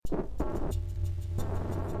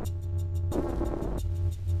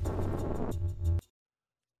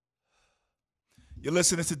You're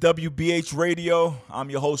listening to WBH Radio.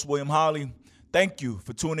 I'm your host, William Holly. Thank you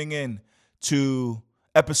for tuning in to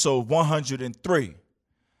episode 103.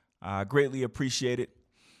 I greatly appreciate it.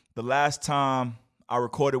 The last time I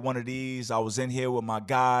recorded one of these, I was in here with my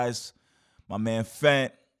guys, my man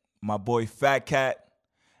Fent, my boy Fat Cat.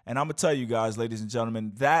 And I'm going to tell you guys, ladies and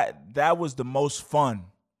gentlemen, that was the most fun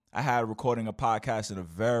I had recording a podcast in a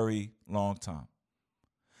very long time.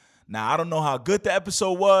 Now, I don't know how good the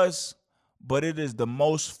episode was, but it is the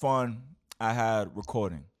most fun I had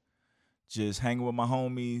recording. Just hanging with my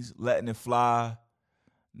homies, letting it fly,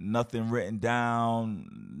 nothing written down,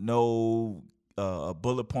 no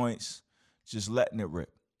bullet points, just letting it rip.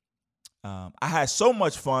 I had so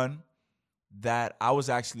much fun that I was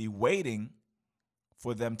actually waiting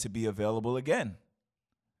for them to be available again.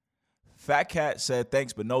 Fat Cat said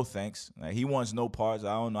thanks, but no thanks. Like, he wants no parts.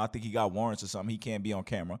 I don't know. I think he got warrants or something. He can't be on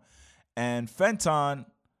camera. And Fenton,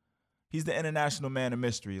 he's the international man of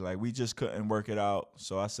mystery. Like, we just couldn't work it out.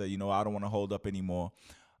 So I said, I don't want to hold up anymore.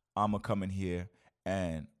 I'm going to come in here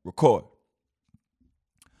and record.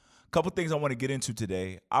 A couple things I want to get into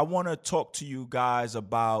today. I want to talk to you guys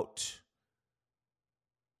about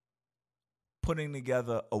putting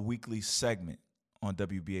together a weekly segment on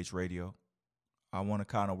WBH Radio. I want to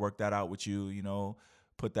kind of work that out with you,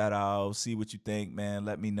 put that out, see what you think, man.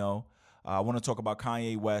 Let me know. I want to talk about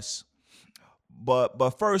Kanye West. But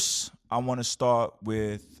first, I want to start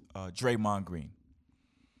with Draymond Green.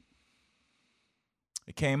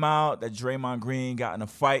 It came out that Draymond Green got in a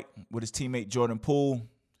fight with his teammate Jordan Poole.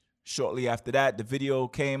 Shortly after that, the video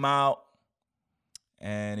came out,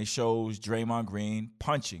 and it shows Draymond Green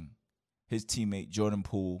punching his teammate Jordan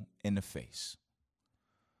Poole in the face.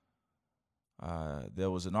 There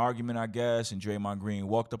was an argument, I guess, and Draymond Green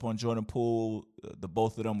walked up on Jordan Poole. The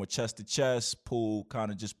both of them were chest to chest. Poole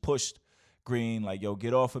kind of just pushed Green like, yo,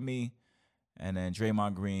 get off of me. And then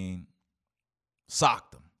Draymond Green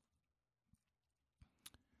socked him.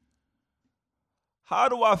 How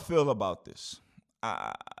do I feel about this?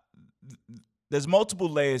 There's multiple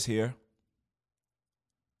layers here.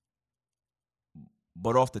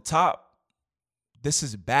 But off the top, this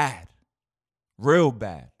is bad. Real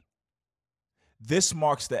bad. This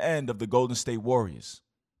marks the end of the Golden State Warriors.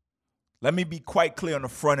 Let me be quite clear on the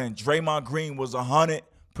front end. Draymond Green was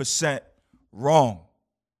 100% wrong.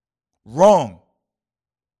 Wrong.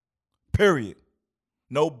 Period.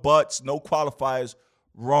 No buts, no qualifiers.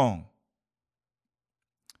 Wrong.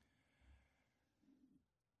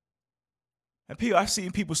 And I've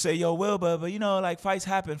seen people say, yo, Will, but like fights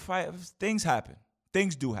happen. Things happen.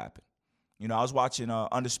 Things do happen. I was watching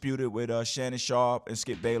Undisputed with Shannon Sharp and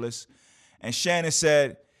Skip Bayless. And Shannon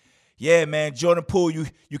said, yeah, man, Jordan Poole,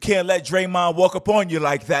 you can't let Draymond walk up on you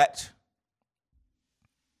like that.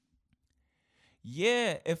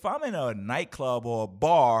 Yeah, if I'm in a nightclub or a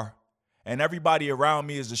bar and everybody around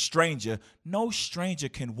me is a stranger, no stranger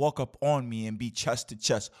can walk up on me and be chest to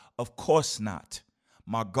chest. Of course not.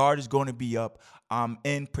 My guard is going to be up. I'm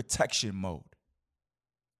in protection mode.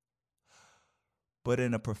 But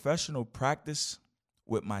in a professional practice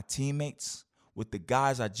with my teammates, with the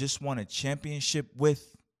guys I just won a championship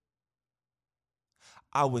with,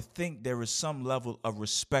 I would think there is some level of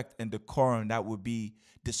respect and decorum that would be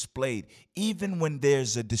displayed, even when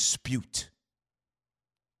there's a dispute.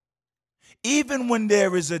 Even when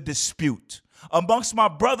there is a dispute. Amongst my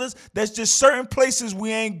brothers, there's just certain places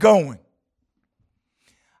we ain't going.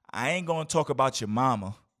 I ain't going to talk about your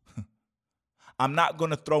mama. I'm not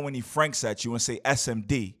going to throw any Franks at you and say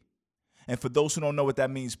SMD. And for those who don't know what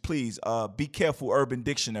that means, please be careful, Urban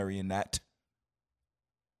Dictionary in that.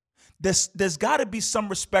 There's got to be some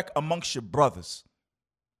respect amongst your brothers.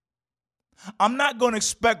 I'm not going to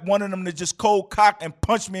expect one of them to just cold cock and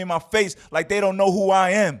punch me in my face like they don't know who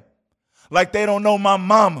I am. Like they don't know my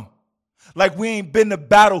mama. Like we ain't been to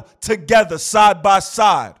battle together side by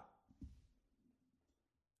side.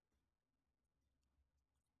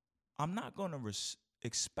 I'm not going to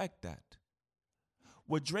expect that.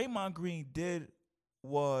 What Draymond Green did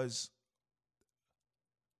was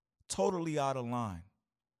totally out of line.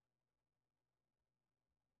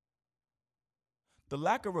 The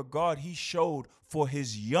lack of regard he showed for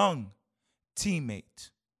his young teammate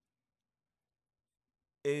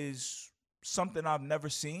is something I've never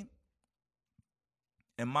seen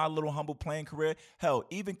in my little humble playing career. Hell,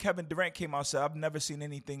 even Kevin Durant came out and said, I've never seen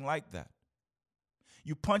anything like that.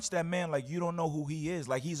 You punch that man like you don't know who he is,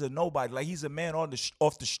 like he's a nobody, like he's a man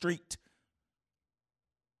off the street.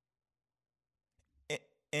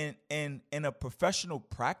 In a professional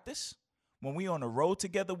practice, when we on the road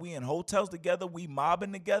together, we in hotels together, we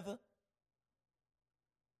mobbing together,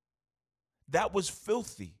 that was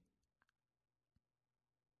filthy.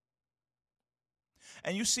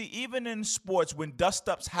 And you see, even in sports, when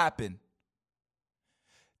dust-ups happen,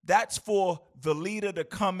 that's for the leader to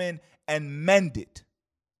come in and mend it.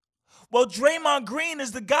 Well, Draymond Green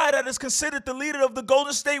is the guy that is considered the leader of the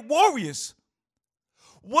Golden State Warriors.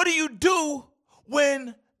 What do you do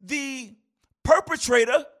when the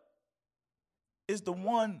perpetrator is the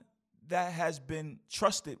one that has been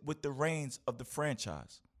trusted with the reins of the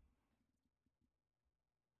franchise?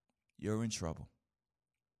 You're in trouble.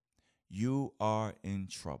 You are in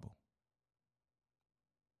trouble.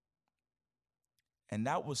 And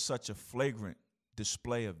that was such a flagrant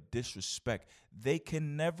display of disrespect. They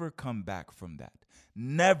can never come back from that.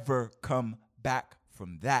 Never come back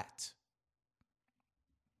from that.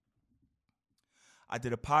 I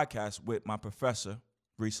did a podcast with my professor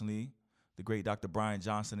recently, the great Dr. Brian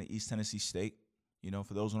Johnson at East Tennessee State. You know,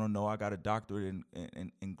 for those who don't know, I got a doctorate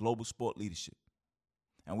in global sport leadership.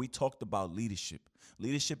 And we talked about leadership.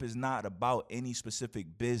 Leadership is not about any specific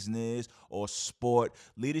business or sport.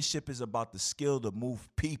 Leadership is about the skill to move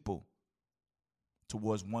people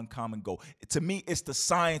towards one common goal. To me, it's the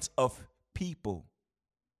science of people.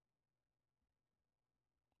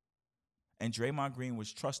 And Draymond Green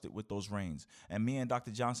was trusted with those reins. And me and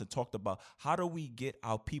Dr. Johnson talked about how do we get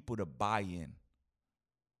our people to buy in?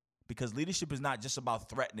 Because leadership is not just about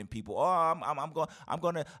threatening people. Oh,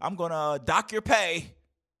 I'm gonna dock your pay.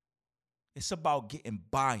 It's about getting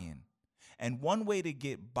buy-in. And one way to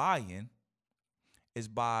get buy-in is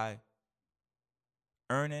by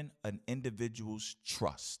earning an individual's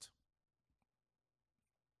trust.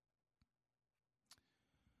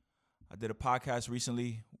 I did a podcast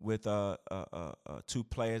recently with two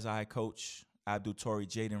players I coach, Abdul Torre,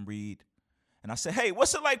 Jaden Reed. And I said, hey,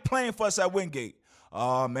 what's it like playing for us at Wingate?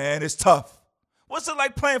 Oh, man, it's tough. What's it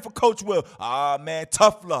like playing for Coach Will? Oh, man,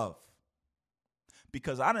 tough love.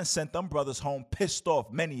 Because I done sent them brothers home pissed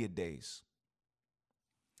off many a days.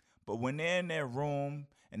 But when they're in their room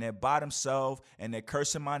and they're by themselves and they're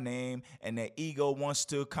cursing my name and their ego wants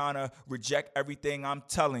to kind of reject everything I'm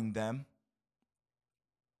telling them,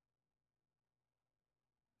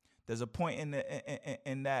 there's a point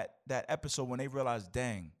in that episode when they realize,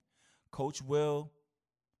 dang, Coach Will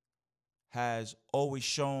has always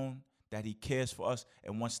shown that he cares for us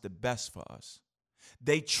and wants the best for us.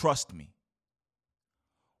 They trust me.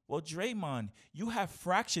 Well, Draymond, you have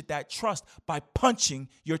fractured that trust by punching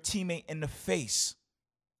your teammate in the face.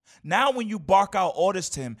 Now when you bark out orders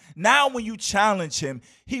to him, now when you challenge him,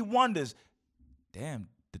 he wonders, damn,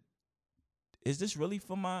 is this really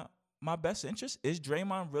for my best interest? Is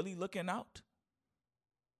Draymond really looking out?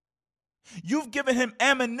 You've given him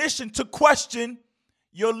ammunition to question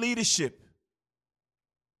your leadership.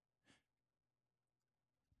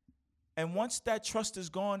 And once that trust is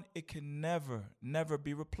gone, it can never, never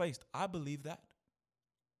be replaced. I believe that.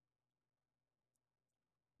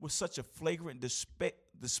 With such a flagrant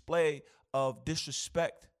display of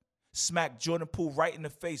disrespect, smacked Jordan Poole right in the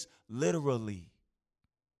face, literally.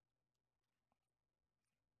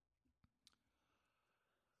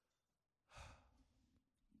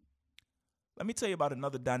 Let me tell you about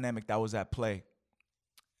another dynamic that was at play.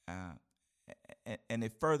 And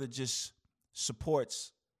it further just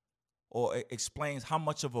supports or it explains how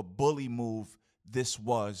much of a bully move this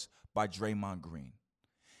was by Draymond Green.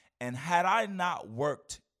 And had I not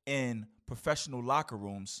worked in professional locker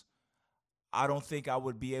rooms, I don't think I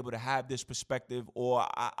would be able to have this perspective, or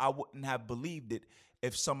I wouldn't have believed it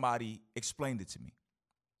if somebody explained it to me.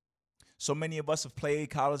 So many of us have played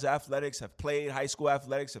college athletics, have played high school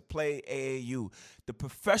athletics, have played AAU. The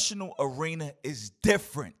professional arena is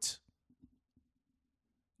different.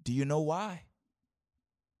 Do you know why?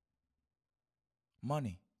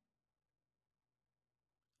 Money.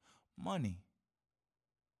 Money.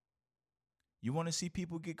 You want to see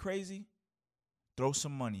people get crazy? Throw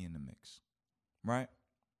some money in the mix, right?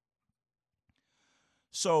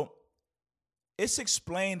 So it's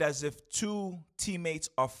explained as if two teammates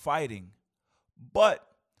are fighting, but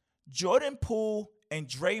Jordan Poole and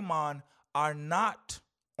Draymond are not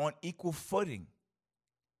on equal footing.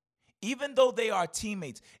 Even though they are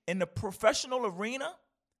teammates, in the professional arena,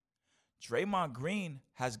 Draymond Green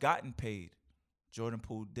has gotten paid. Jordan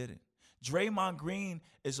Poole didn't. Draymond Green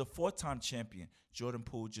is a 4-time champion. Jordan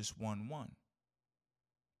Poole just won one.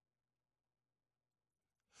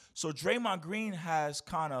 So Draymond Green has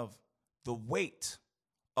kind of the weight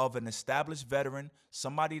of an established veteran,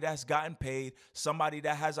 somebody that's gotten paid, somebody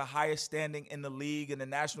that has a higher standing in the league, in the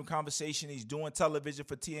national conversation. He's doing television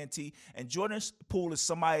for TNT. And Jordan Poole is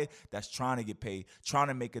somebody that's trying to get paid, trying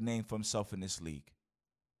to make a name for himself in this league.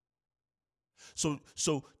 So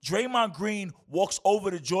Draymond Green walks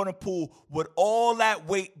over to Jordan Poole with all that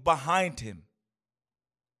weight behind him.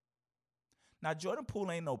 Now, Jordan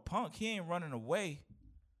Poole ain't no punk. He ain't running away.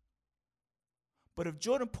 But if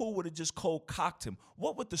Jordan Poole would have just cold cocked him,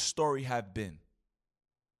 what would the story have been?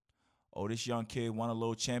 Oh, this young kid won a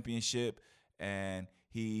little championship, and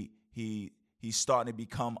he's starting to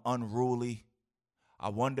become unruly. I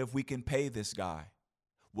wonder if we can pay this guy.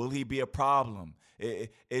 Will he be a problem?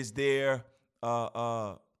 Is there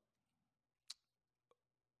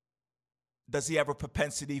does he have a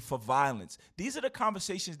propensity for violence? These are the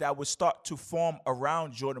conversations that would start to form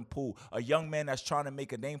around Jordan Poole, a young man that's trying to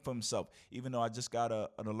make a name for himself. Even though I just got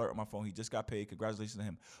an alert on my phone. He just got paid. Congratulations to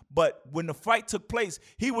him. But when the fight took place,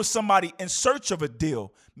 he was somebody in search of a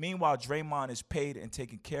deal. Meanwhile, Draymond is paid and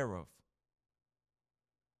taken care of.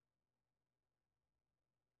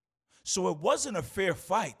 So it wasn't a fair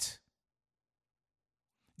fight.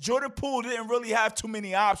 Jordan Poole didn't really have too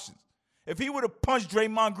many options. If he would have punched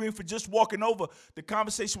Draymond Green for just walking over, the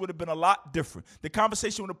conversation would have been a lot different. The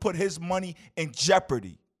conversation would have put his money in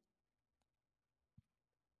jeopardy.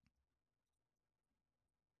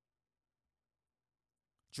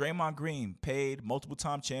 Draymond Green, paid,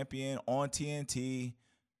 multiple-time champion on TNT,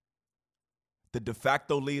 the de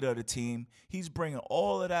facto leader of the team. He's bringing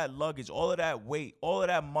all of that luggage, all of that weight, all of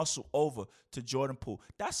that muscle over to Jordan Poole.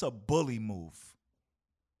 That's a bully move.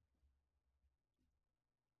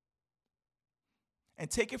 And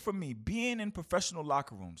take it from me, being in professional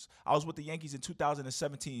locker rooms, I was with the Yankees in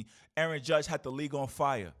 2017. Aaron Judge had the league on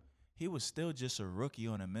fire. He was still just a rookie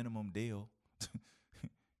on a minimum deal.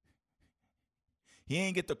 He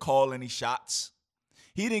didn't get to call any shots.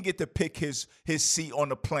 He didn't get to pick his seat on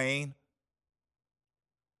the plane.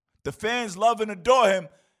 The fans love and adore him.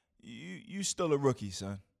 You still a rookie,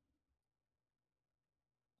 son.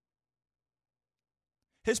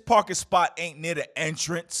 His parking spot ain't near the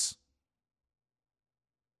entrance.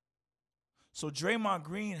 So Draymond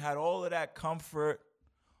Green had all of that comfort,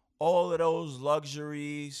 all of those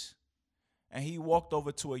luxuries, and he walked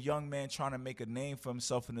over to a young man trying to make a name for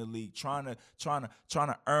himself in the league, trying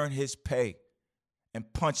to earn his pay,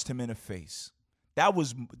 and punched him in the face. That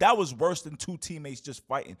was worse than two teammates just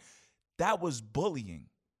fighting. That was bullying.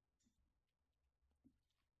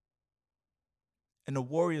 And the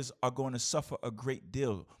Warriors are going to suffer a great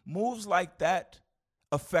deal. Moves like that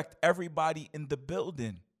affect everybody in the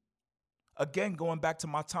building. Again, going back to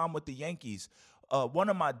my time with the Yankees, one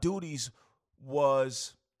of my duties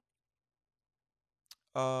was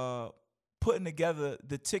putting together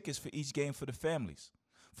the tickets for each game for the families.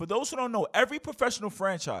 For those who don't know, every professional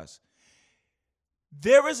franchise,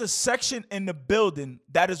 there is a section in the building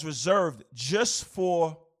that is reserved just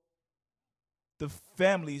for the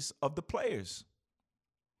families of the players.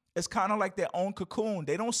 It's kind of like their own cocoon.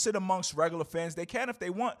 They don't sit amongst regular fans. They can if they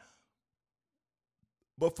want.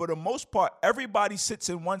 But for the most part, everybody sits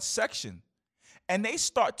in one section. And they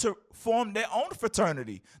start to form their own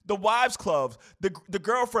fraternity. The wives club, the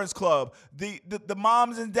girlfriends club, the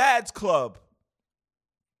moms and dads club.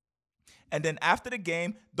 And then after the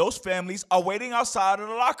game, those families are waiting outside of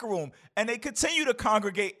the locker room. And they continue to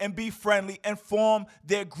congregate and be friendly and form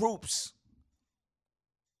their groups.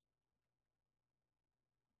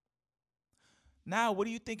 Now, what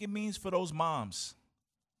do you think it means for those moms?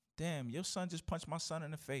 Damn, your son just punched my son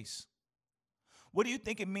in the face. What do you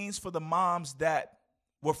think it means for the moms that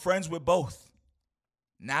were friends with both?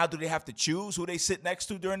 Now do they have to choose who they sit next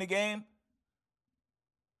to during the game?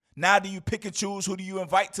 Now do you pick and choose who do you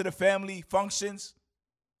invite to the family functions?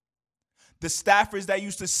 The staffers that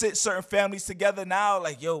used to sit certain families together now,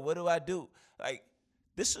 like, yo, what do I do? Like,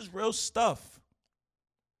 this is real stuff.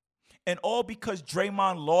 And all because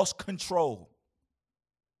Draymond lost control.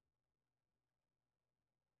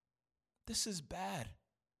 This is bad.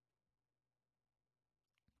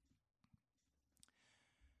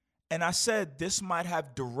 And I said this might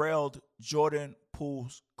have derailed Jordan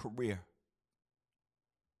Poole's career.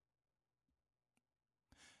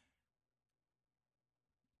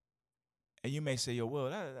 And you may say, yo, Will,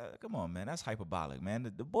 come on, man, that's hyperbolic,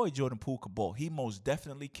 man. The boy Jordan Poole can ball. He most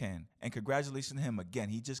definitely can. And congratulations to him again.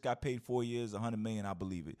 He just got paid 4 years, $100 million, I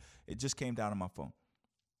believe it. It just came down on my phone.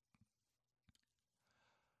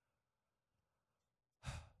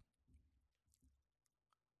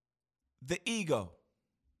 The ego.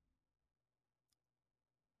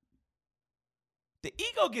 The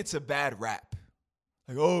ego gets a bad rap.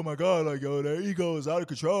 Like, oh my God, like, yo, their ego is out of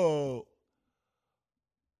control.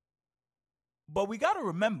 But we got to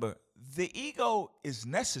remember, the ego is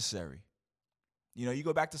necessary. You know, you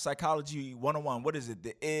go back to Psychology 101. What is it?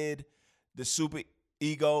 The id, the super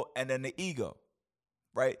ego, and then the ego,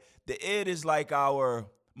 right? The id is like our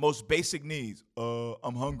most basic needs.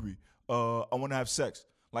 I'm hungry. I want to have sex,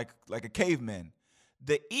 like a caveman.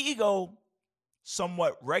 The ego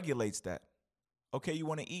somewhat regulates that. Okay, you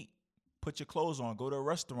want to eat, put your clothes on, go to a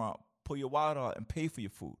restaurant, pull your wallet out, and pay for your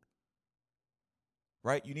food.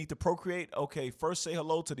 Right? You need to procreate. Okay, first say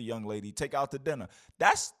hello to the young lady, take out to dinner.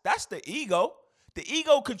 That's the ego. The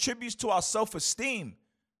ego contributes to our self-esteem.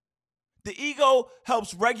 The ego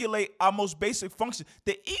helps regulate our most basic function.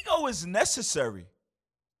 The ego is necessary.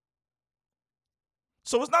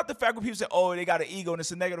 So it's not the fact when people say, oh, they got an ego and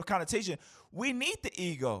it's a negative connotation. We need the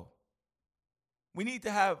ego. We need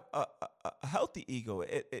to have a healthy ego.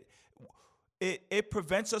 It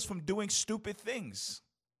prevents us from doing stupid things.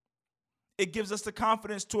 It gives us the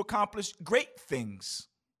confidence to accomplish great things.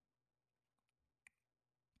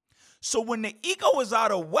 So when the ego is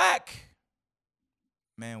out of whack,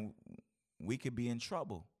 man, we could be in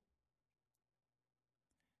trouble.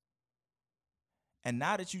 And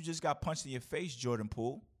now that you just got punched in your face, Jordan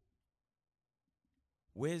Poole,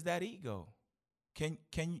 where's that ego? Can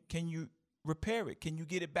you repair it? Can you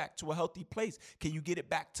get it back to a healthy place? Can you get it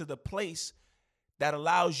back to the place that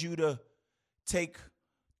allows you to take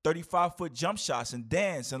 35-foot jump shots and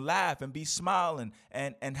dance and laugh and be smiling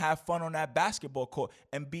and have fun on that basketball court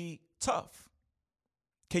and be tough?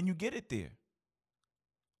 Can you get it there?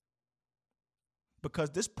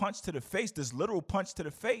 Because this punch to the face, this literal punch to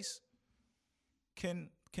the face, can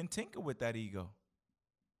tinker with that ego,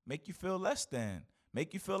 make you feel less than,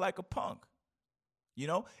 make you feel like a punk. You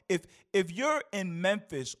know, if you're in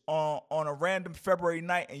Memphis on a random February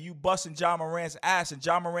night and you busting Ja Morant's ass and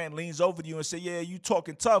Ja Morant leans over to you and say, yeah, you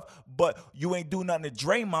talking tough, but you ain't do nothing to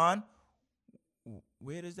Draymond,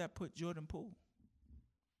 where does that put Jordan Poole?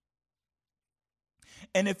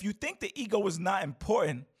 And if you think the ego is not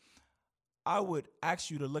important, I would ask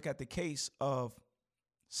you to look at the case of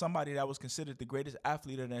somebody that was considered the greatest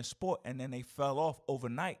athlete in their sport, and then they fell off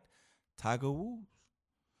overnight. Tiger Woods.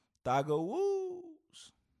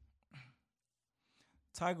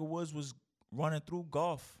 Tiger Woods was running through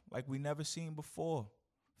golf like we never seen before.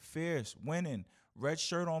 Fierce, winning, red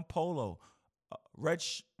shirt on polo,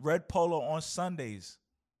 red polo on Sundays.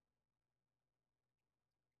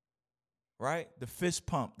 Right? The fist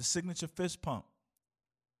pump, the signature fist pump.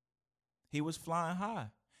 He was flying high.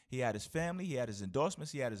 He had his family, he had his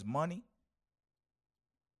endorsements, he had his money.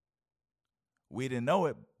 We didn't know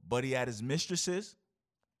it, but he had his mistresses.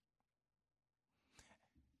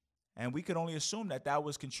 And we could only assume that that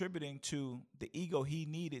was contributing to the ego he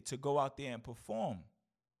needed to go out there and perform.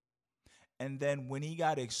 And then when he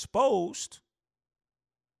got exposed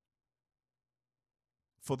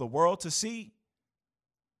for the world to see,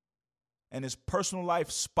 and his personal life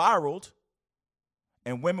spiraled,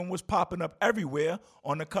 and women was popping up everywhere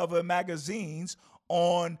on the cover of magazines,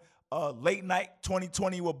 on Late Night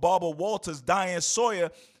 2020 with Barbara Walters, Diane Sawyer,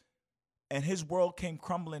 and his world came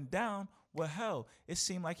crumbling down. Well, hell, it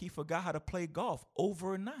seemed like he forgot how to play golf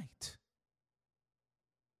overnight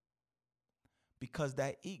because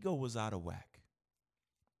that ego was out of whack.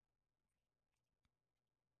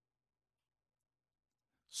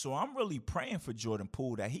 So I'm really praying for Jordan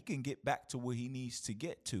Poole that he can get back to where he needs to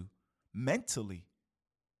get to mentally.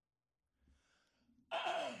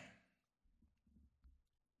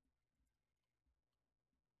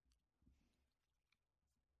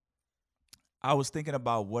 I was thinking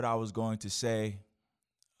about what I was going to say.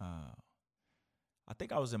 I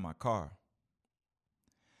think I was in my car.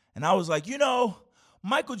 And I was like, you know,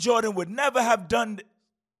 Michael Jordan would never have done this.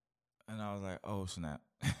 And I was like, oh, snap.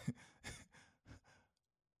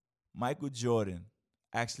 Michael Jordan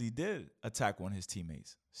actually did attack one of his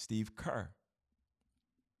teammates, Steve Kerr.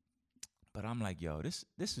 But I'm like, yo, this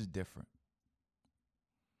is different.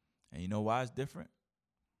 And you know why it's different?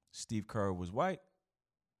 Steve Kerr was white.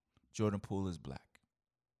 Jordan Poole is black.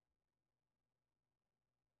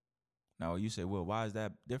 Now you say, well, why is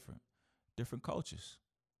that different? Different cultures.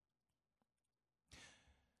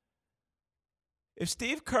 If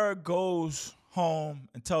Steve Kerr goes home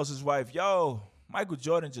and tells his wife, yo, Michael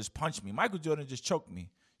Jordan just punched me, Michael Jordan just choked me,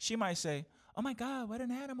 she might say, oh my God, what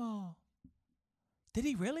an animal. Did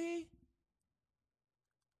he really?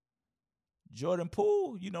 Jordan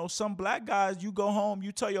Poole, you know, some black guys, you go home,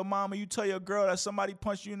 you tell your mama, you tell your girl that somebody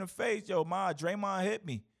punched you in the face. Yo, ma, Draymond hit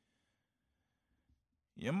me.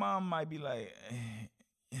 Your mom might be like,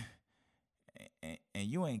 and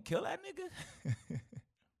you ain't kill that nigga?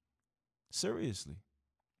 Seriously.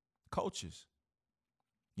 Cultures.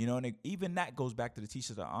 You know, and even that goes back to the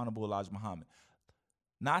teachings of Honorable Elijah Muhammad.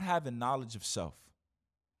 Not having knowledge of self.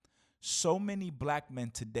 So many black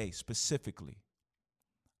men today, specifically,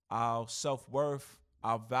 our self-worth,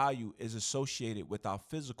 our value is associated with our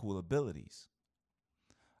physical abilities.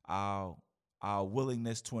 Our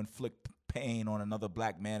willingness to inflict pain on another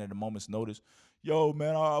black man at a moment's notice. Yo,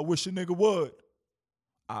 man, I wish a nigga would.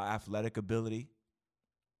 Our athletic ability,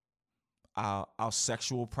 our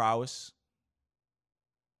sexual prowess.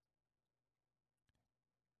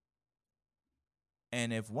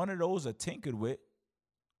 And if one of those are tinkered with,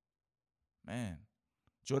 man,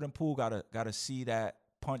 Jordan Poole gotta see that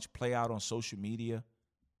punch play out on social media.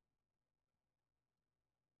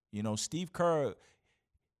 You know, Steve Kerr,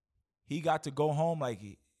 he got to go home like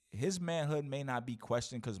his manhood may not be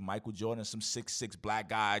questioned because Michael Jordan, some 6'6" black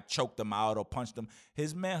guy, choked him out or punched him.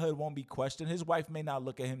 His manhood won't be questioned. His wife may not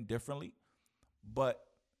look at him differently. But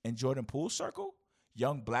in Jordan Poole's circle,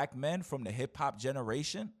 young black men from the hip-hop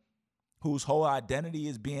generation whose whole identity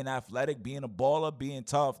is being athletic, being a baller, being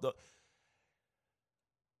tough.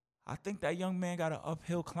 I think that young man got an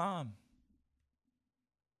uphill climb.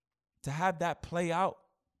 To have that play out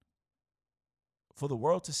for the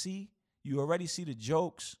world to see, you already see the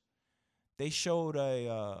jokes. They showed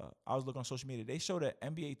I was looking on social media, they showed an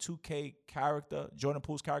NBA 2K character, Jordan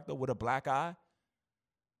Poole's character, with a black eye.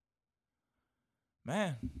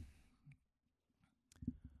 Man,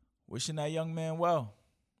 wishing that young man well.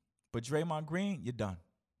 But Draymond Green, you're done.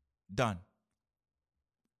 Done.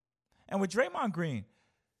 And with Draymond Green,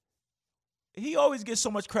 he always gets so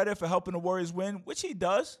much credit for helping the Warriors win, which he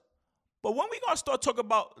does. But when we going to start talking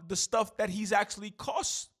about the stuff that he's actually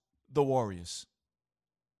cost the Warriors?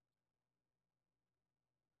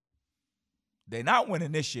 They're not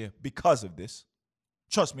winning this year because of this.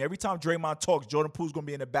 Trust me, every time Draymond talks, Jordan Poole's going to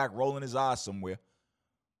be in the back rolling his eyes somewhere.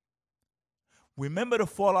 Remember the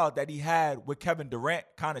fallout that he had with Kevin Durant,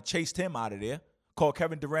 kind of chased him out of there, called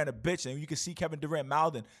Kevin Durant a bitch, and you can see Kevin Durant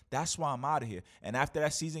mouthing, that's why I'm out of here. And after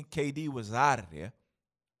that season, KD was out of there.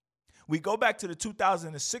 We go back to the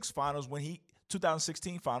 2016 finals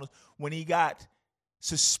when he got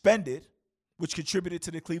suspended, which contributed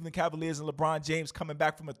to the Cleveland Cavaliers and LeBron James coming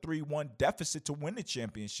back from a 3-1 deficit to win the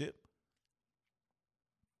championship.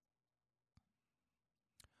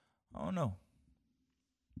 I don't know.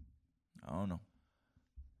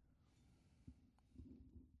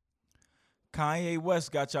 Kanye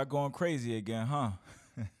West got y'all going crazy again, huh?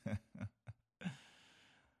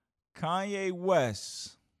 Kanye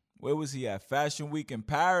West, where was he at? Fashion Week in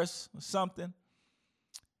Paris or something?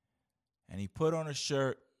 And he put on a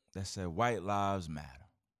shirt that said White Lives Matter.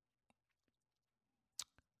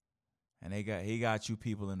 And he got you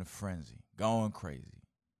people in a frenzy, going crazy.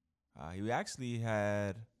 He actually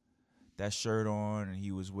had that shirt on, and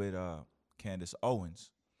he was with Candace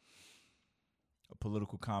Owens, a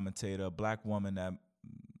political commentator, a black woman that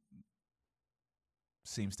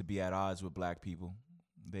seems to be at odds with black people.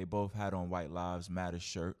 They both had on White Lives Matter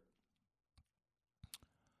shirt.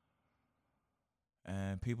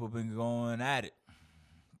 And people been going at it,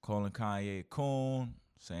 calling Kanye a coon,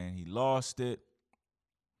 saying he lost it.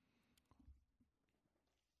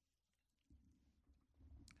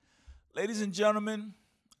 Ladies and gentlemen,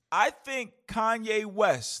 I think Kanye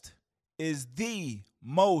West is the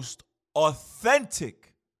most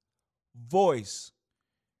authentic voice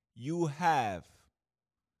you have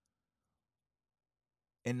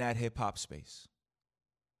in that hip-hop space,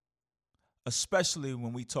 especially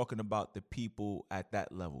when we talking about the people at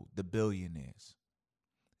that level, the billionaires.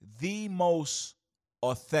 The most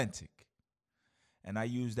authentic. And I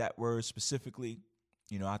use that word specifically.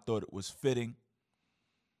 I thought it was fitting.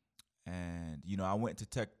 And, I went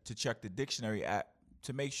to check the dictionary app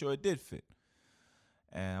to make sure it did fit.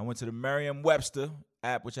 And I went to the Merriam-Webster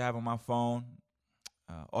app, which I have on my phone.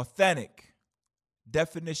 Authentic,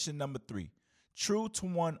 definition number 3. True to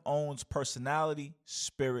one's own personality,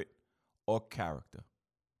 spirit, or character.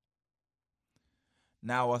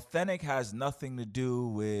 Now, authentic has nothing to do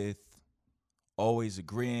with always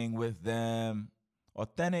agreeing with them.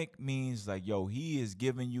 Authentic means like, he is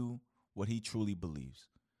giving you what he truly believes.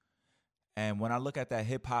 And when I look at that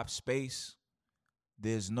hip-hop space,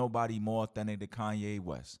 there's nobody more authentic than Kanye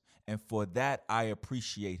West. And for that, I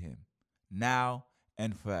appreciate him now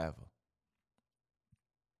and forever.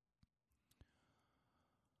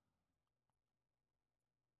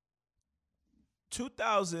 In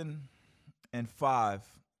 2005,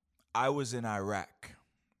 I was in Iraq.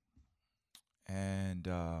 And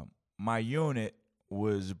my unit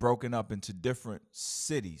was broken up into different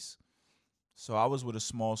cities. So I was with a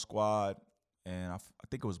small squad, and I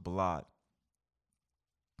think it was Balad.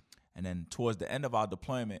 And then towards the end of our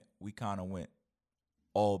deployment, we kind of went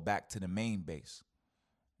all back to the main base.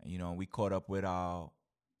 And, we caught up with our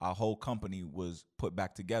whole company was put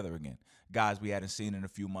back together again. Guys we hadn't seen in a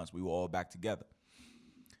few months, we were all back together.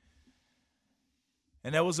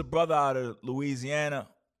 And there was a brother out of Louisiana.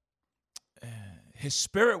 His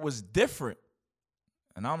spirit was different.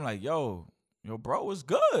 And I'm like, yo, bro, it's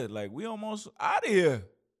good. Like, we almost out of here.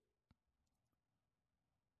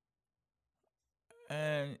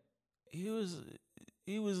 And he was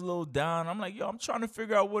a little down. I'm like, yo, I'm trying to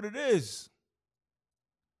figure out what it is.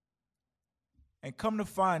 And come to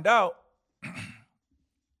find out,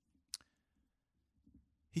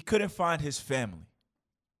 he couldn't find his family.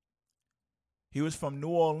 He was from New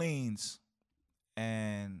Orleans,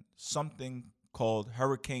 and something called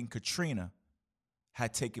Hurricane Katrina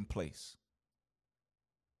had taken place.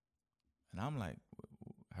 And I'm like,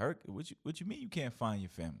 what you mean you can't find your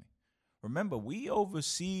family? Remember, we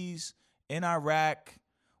overseas in Iraq.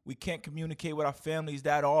 We can't communicate with our families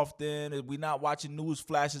that often. We're not watching news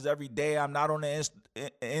flashes every day. I'm not on the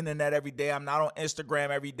internet every day. I'm not on Instagram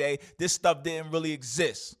every day. This stuff didn't really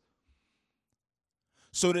exist.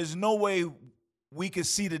 So there's no way we could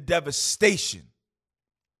see the devastation.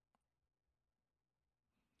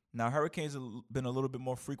 Now, hurricanes have been a little bit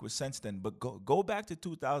more frequent since then, but go back to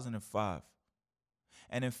 2005.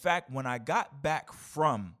 And in fact, when I got back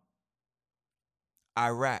from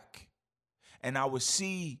Iraq, and I would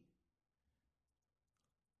see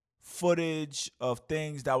footage of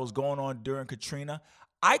things that was going on during Katrina,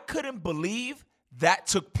 I couldn't believe that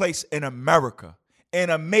took place in America,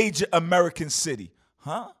 in a major American city.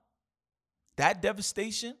 Huh? That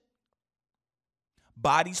devastation?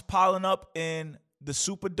 Bodies piling up in the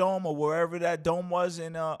Superdome or wherever that dome was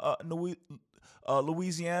in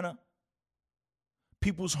Louisiana.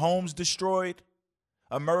 People's homes destroyed.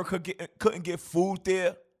 America couldn't get food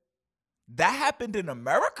there. That happened in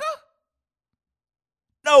America?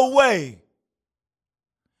 No way.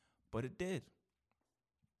 But it did.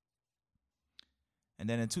 And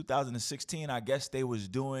then in 2016, I guess they was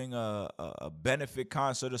doing a benefit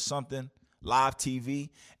concert or something, live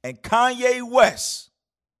TV. And Kanye West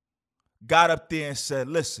got up there and said,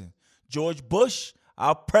 listen, George Bush,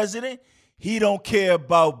 our president, he don't care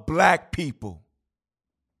about black people.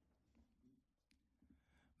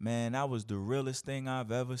 Man, that was the realest thing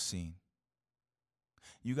I've ever seen.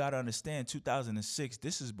 You got to understand, 2006,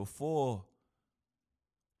 this is before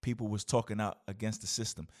people was talking out against the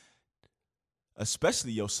system,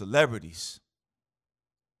 especially your celebrities.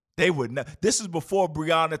 They would not. This is before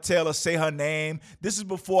Breonna Taylor say her name. This is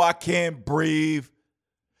before I Can't Breathe.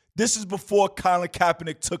 This is before Colin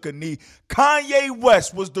Kaepernick took a knee. Kanye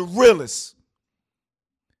West was the realest.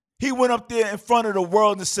 He went up there in front of the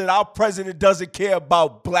world and said, our president doesn't care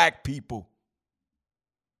about black people.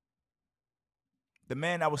 The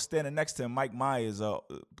man that was standing next to him, Mike Myers, a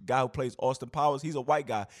guy who plays Austin Powers, he's a white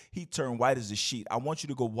guy. He turned white as a sheet. I want you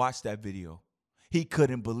to go watch that video. He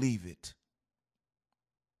couldn't believe it.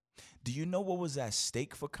 Do you know what was at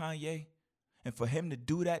stake for Kanye? And for him to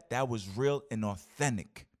do that, that was real and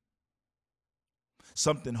authentic.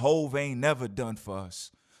 Something Hove ain't never done for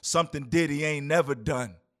us. Something Diddy ain't never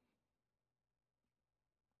done.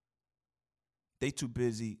 They too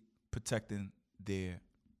busy protecting their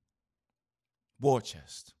war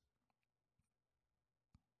chest.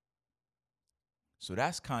 So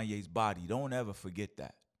that's Kanye's body. Don't ever forget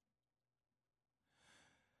that.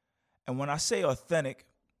 And when I say authentic,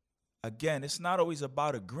 again, it's not always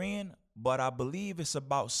about agreeing, but I believe it's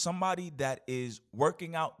about somebody that is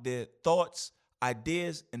working out their thoughts,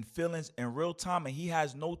 ideas, and feelings in real time, and he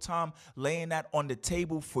has no time laying that on the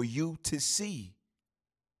table for you to see.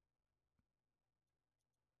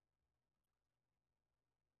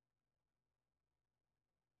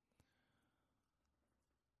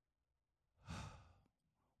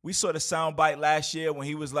 We saw the soundbite last year when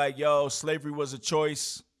he was like, yo, slavery was a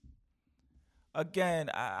choice. Again,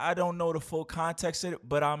 I don't know the full context of it,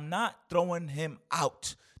 but I'm not throwing him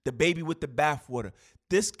out, the baby with the bathwater.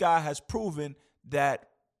 This guy has proven that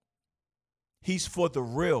he's for the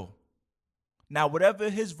real. Now, whatever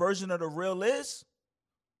his version of the real is,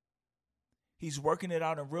 he's working it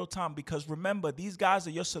out in real time, because remember, these guys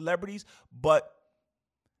are your celebrities, but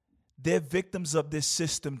they're victims of this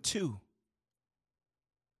system too.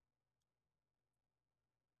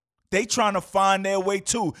 They trying to find their way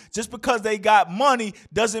too. Just because they got money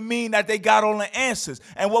doesn't mean that they got all the answers.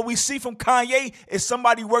 And what we see from Kanye is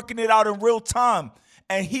somebody working it out in real time.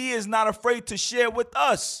 And he is not afraid to share with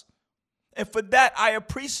us. And for that, I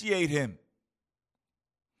appreciate him.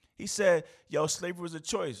 He said, yo, slavery was a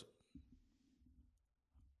choice.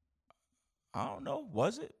 I don't know.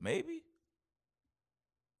 Was it? Maybe.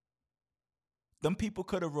 Them people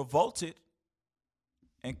could have revolted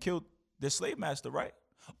and killed their slave master, right?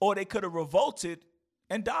 Or they could have revolted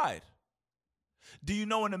and died. Do you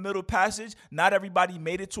know in the Middle Passage, not everybody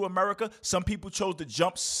made it to America? Some people chose to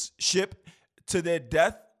jump ship to their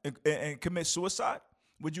death and commit suicide.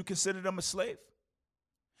 Would you consider them a slave?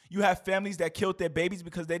 You have families that killed their babies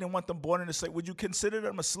because they didn't want them born into slave. Would you consider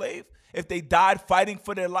them a slave if they died fighting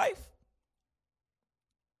for their life?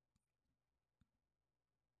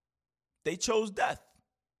 They chose death.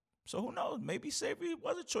 So who knows? Maybe slavery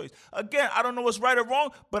was a choice. Again, I don't know what's right or wrong,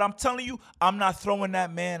 but I'm telling you, I'm not throwing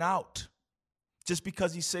that man out just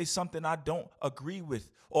because he says something I don't agree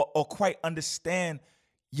with or quite understand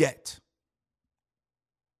yet.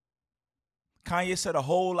 Kanye said a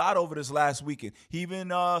whole lot over this last weekend. He even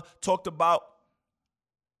talked about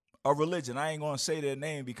a religion. I ain't going to say their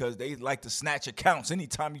name because they like to snatch accounts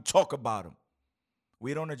anytime you talk about them.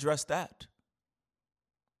 We don't address that.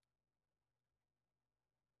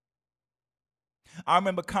 I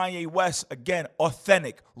remember Kanye West, again,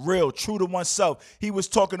 authentic, real, true to oneself. He was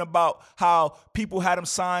talking about how people had him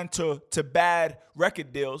signed to bad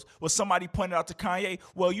record deals. Well, somebody pointed out to Kanye,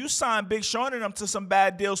 well, you signed Big Sean and them to some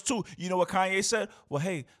bad deals too. You know what Kanye said? Well,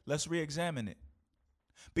 hey, let's re-examine it.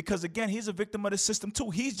 Because again, he's a victim of the system too.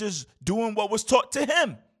 He's just doing what was taught to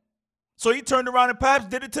him. So he turned around and perhaps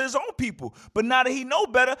did it to his own people. But now that he know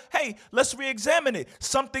better, hey, let's re-examine it.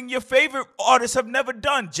 Something your favorite artists have never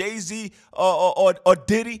done. Jay-Z or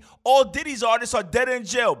Diddy. All Diddy's artists are dead in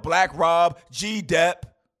jail. Black Rob, G-Dep.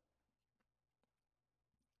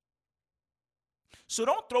 So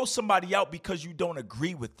don't throw somebody out because you don't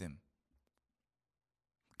agree with them.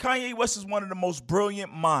 Kanye West is one of the most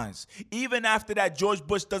brilliant minds. Even after that, George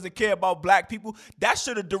Bush doesn't care about black people. That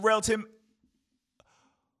should have derailed him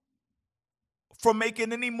from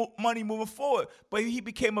making any money moving forward. But he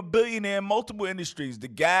became a billionaire in multiple industries. The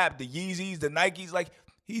Gap, the Yeezys, the Nikes, like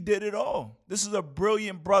he did it all. This is a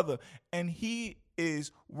brilliant brother. And he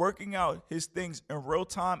is working out his things in real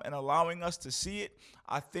time and allowing us to see it.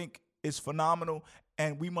 I think is phenomenal.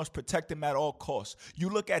 And we must protect him at all costs. You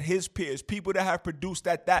look at his peers, people that have produced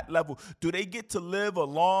at that level. Do they get to live a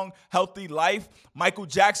long, healthy life? Michael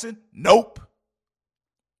Jackson? Nope.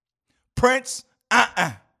 Prince?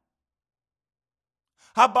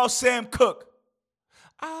 How about Sam Cooke?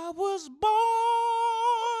 I was born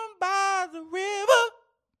by the river.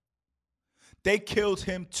 They killed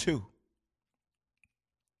him too.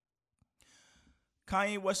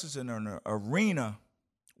 Kanye West is in an arena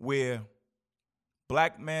where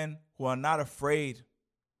black men who are not afraid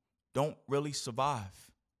don't really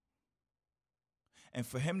survive. And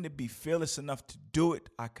for him to be fearless enough to do it,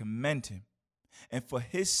 I commend him. And for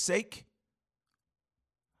his sake,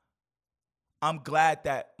 I'm glad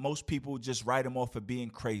that most people just write him off for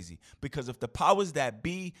being crazy. Because if the powers that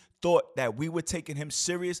be thought that we were taking him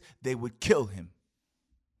serious, they would kill him.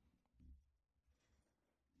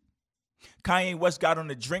 Kanye West got on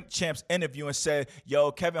the Drink Champs interview and said,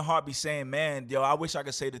 yo, Kevin Hart be saying, man, yo, I wish I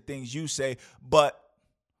could say the things you say. But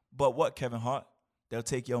what, Kevin Hart? They'll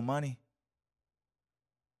take your money.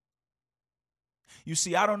 You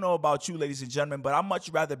see, I don't know about you, ladies and gentlemen, but I'd much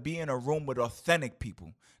rather be in a room with authentic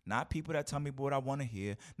people. Not people that tell me what I want to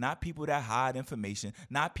hear. Not people that hide information.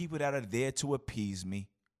 Not people that are there to appease me.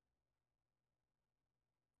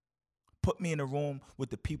 Put me in a room with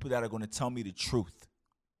the people that are going to tell me the truth.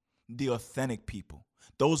 The authentic people.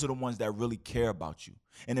 Those are the ones that really care about you.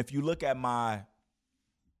 And if you look at my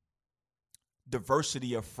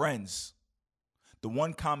diversity of friends, the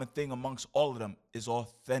one common thing amongst all of them is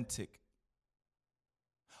authenticity.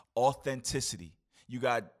 You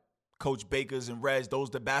got Coach Bakers and Reg, those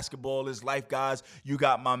the basketballers, life guys. You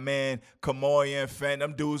got my man Kamoya and Fenn.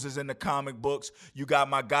 Them dudes is in the comic books. You got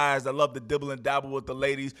my guys that love to dibble and dabble with the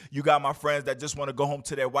ladies. You got my friends that just want to go home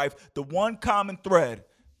to their wife. The one common thread,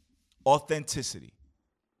 authenticity.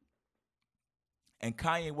 And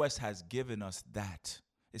Kanye West has given us that.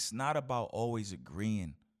 It's not about always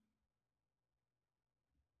agreeing.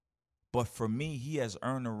 But for me, he has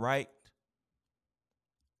earned the right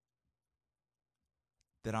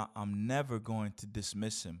that I'm never going to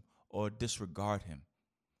dismiss him or disregard him.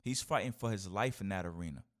 He's fighting for his life in that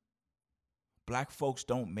arena. Black folks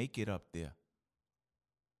don't make it up there.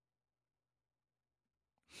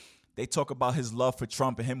 They talk about his love for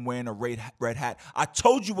Trump and him wearing a red hat. I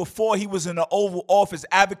told you before he was in the Oval Office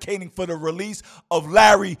advocating for the release of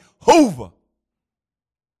Larry Hoover.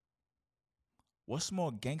 What's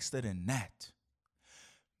more gangster than that?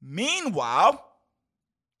 Meanwhile,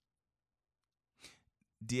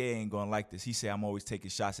 DA ain't gonna like this. He said, I'm always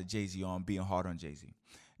taking shots at Jay-Z on being hard on Jay-Z.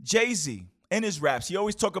 Jay-Z, in his raps, he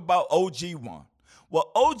always talk about OG Juan.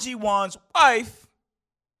 Well, OG Juan's wife,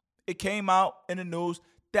 it came out in the news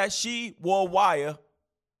that she wore wire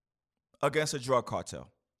against a drug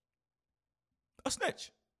cartel. A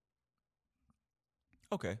snitch.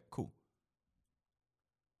 Okay, cool.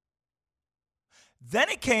 Then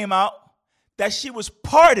it came out that she was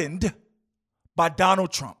pardoned by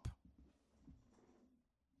Donald Trump.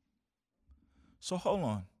 So hold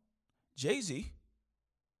on. Jay-Z,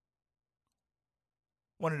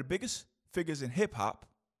 one of the biggest figures in hip hop,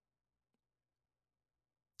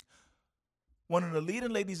 one of the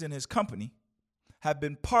leading ladies in his company, have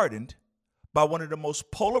been pardoned by one of the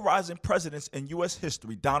most polarizing presidents in U.S.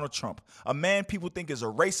 history, Donald Trump, a man people think is a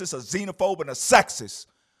racist, a xenophobe, and a sexist.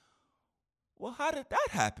 Well, how did that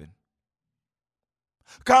happen?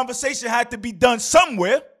 Conversation had to be done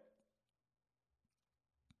somewhere.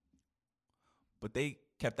 But they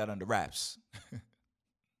kept that under wraps.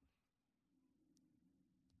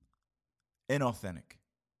 Inauthentic.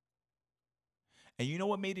 And you know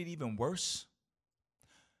what made it even worse?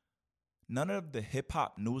 None of the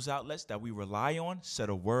hip-hop news outlets that we rely on said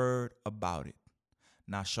a word about it.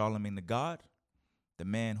 Not Charlemagne the God, the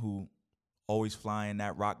man who always flying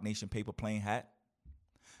that Rock Nation paper plane hat.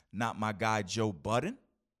 Not my guy Joe Budden,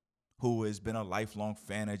 who has been a lifelong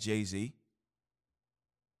fan of Jay-Z.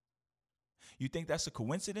 You think that's a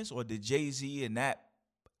coincidence, or did Jay-Z and that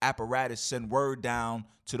apparatus send word down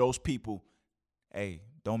to those people, hey,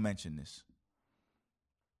 don't mention this?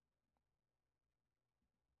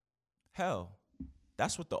 Hell,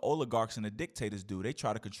 that's what the oligarchs and the dictators do. They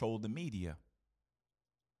try to control the media.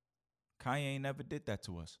 Kanye never did that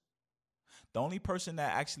to us. The only person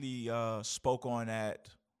that actually spoke on that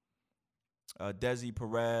Desi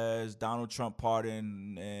Perez, Donald Trump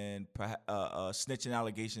pardon, and snitching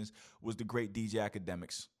allegations was the great DJ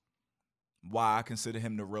Academics. Why I consider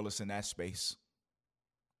him the realest in that space.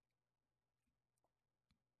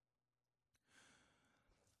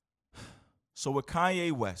 So with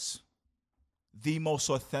Kanye West, the most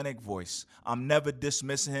authentic voice, I'm never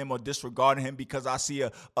dismissing him or disregarding him because I see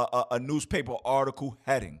a newspaper article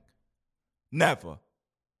heading. Never.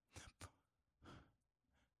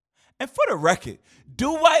 And for the record,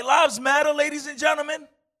 do white lives matter, ladies and gentlemen?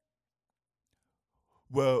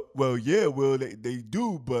 Well, yeah, they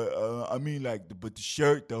do, but I mean, like, but the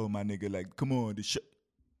shirt though, my nigga, like, come on, the shirt.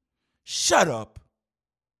 Shut up.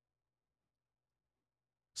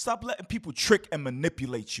 Stop letting people trick and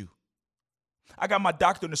manipulate you. I got my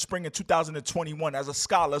doctorate in the spring of 2021. As a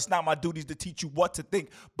scholar, it's not my duties to teach you what to think,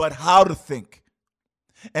 but how to think.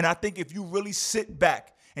 And I think if you really sit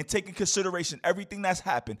back and take in consideration everything that's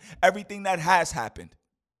happened, everything that has happened,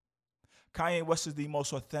 Kanye West is the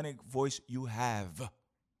most authentic voice you have.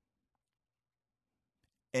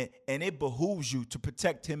 And it behooves you to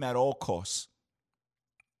protect him at all costs.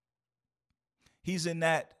 He's in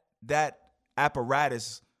that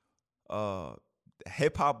apparatus,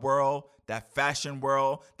 hip-hop world, that fashion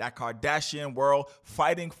world, that Kardashian world,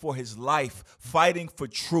 fighting for his life, fighting for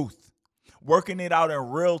truth, working it out in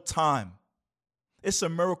real time. It's a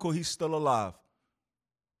miracle he's still alive.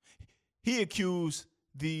 He accused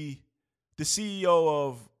the CEO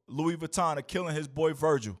of Louis Vuitton of killing his boy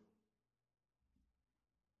Virgil.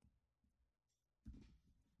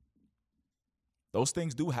 Those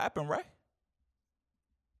things do happen, right?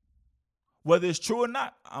 Whether it's true or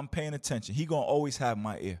not, I'm paying attention. He gonna always have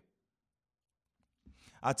my ear.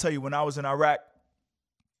 I tell you, when I was in Iraq,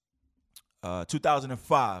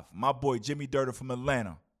 2005, my boy Jimmy Durden from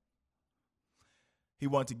Atlanta, he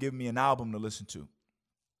wanted to give me an album to listen to.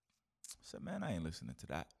 I said, man, I ain't listening to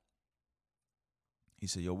that. He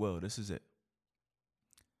said, yo, Will, this is it.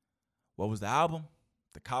 What was the album?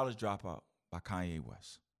 The College Dropout by Kanye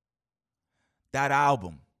West. That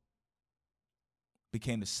album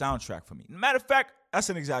became the soundtrack for me. Matter of fact, that's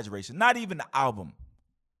an exaggeration. Not even the album.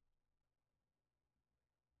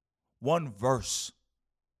 One verse.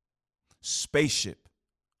 Spaceship.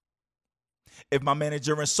 If my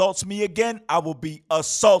manager insults me again, I will be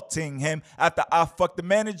assaulting him. After I fuck the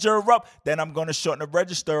manager up, then I'm going to shorten the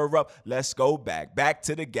register up. Let's go back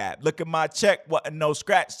to the Gap. Look at my check, wasn't no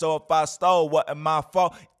scratch. So if I stole, wasn't my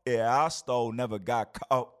fault. Yeah, I stole, never got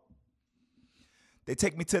caught. They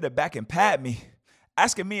take me to the back and pat me,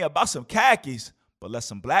 asking me about some khakis. But let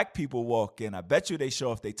some black people walk in. I bet you they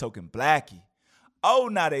show if they token Blackie. Oh,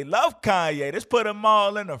 now they love Kanye. Let's put them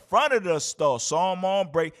all in the front of the store. Saw him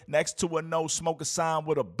on break next to a no smoker sign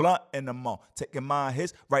with a blunt in the mall. Taking my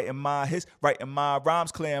hits, writing my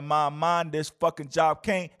rhymes, clearing my mind. This fucking job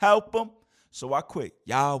can't help them. So I quit.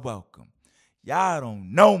 Y'all welcome. Y'all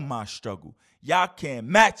don't know my struggle. Y'all can't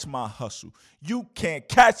match my hustle. You can't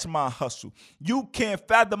catch my hustle. You can't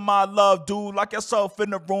fathom my love, dude. Like yourself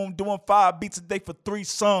in the room doing 5 beats a day for 3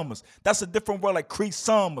 summers. That's a different world like Cree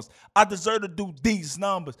Summers. I deserve to do these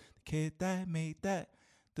numbers. The kid that made that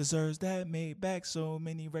deserves that made back. So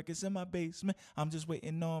many records in my basement. I'm just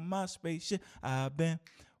waiting on my spaceship. I've been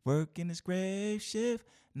working this grave shift.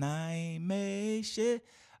 And I ain't made shit.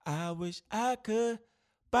 I wish I could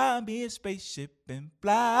buy me a spaceship and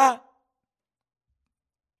fly.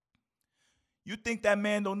 You think that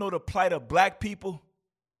man don't know the plight of black people?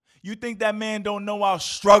 You think that man don't know our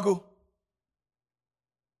struggle?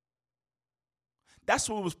 That's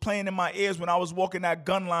what was playing in my ears when I was walking that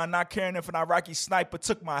gun line, not caring if an Iraqi sniper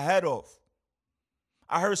took my head off.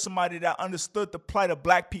 I heard somebody that understood the plight of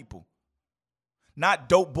black people. Not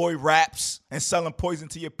dope boy raps and selling poison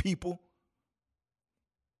to your people.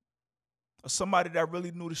 Or somebody that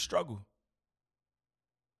really knew the struggle.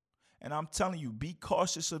 And I'm telling you, be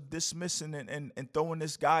cautious of dismissing and throwing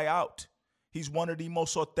this guy out. He's one of the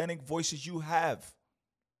most authentic voices you have.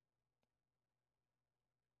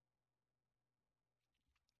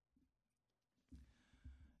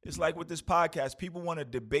 It's like with this podcast, people want to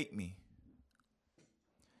debate me.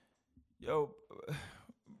 Yo,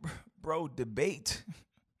 bro, debate.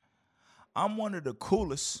 I'm one of the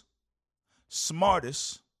coolest,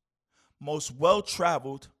 smartest, most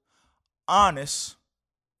well-traveled, honest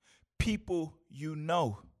people you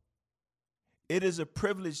know. It is a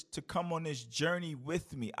privilege to come on this journey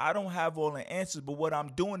with me. I don't have all the answers, but what I'm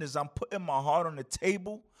doing is I'm putting my heart on the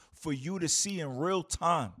table for you to see in real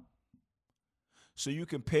time. So you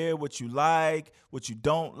compare what you like, what you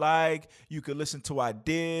don't like. You can listen to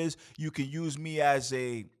ideas. You can use me as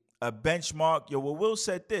a benchmark. Yo, well, Will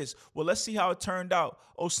said this. Well, let's see how it turned out.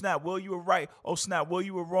 Oh, snap, Will, you were right. Oh, snap, Will,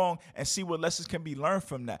 you were wrong. And see what lessons can be learned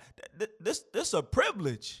from that. This is a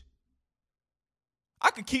privilege.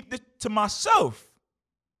 I can keep this to myself.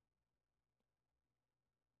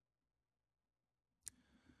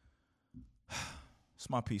 It's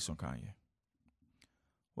my piece on Kanye.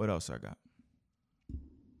 What else I got?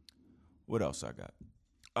 What else I got?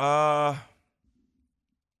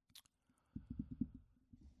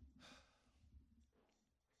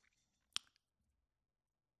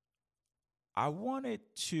 I wanted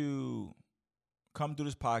to come do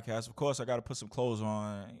this podcast. Of course, I got to put some clothes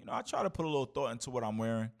on. You know, I try to put a little thought into what I'm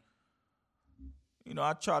wearing. You know,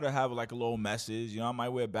 I try to have like a little message. You know, I might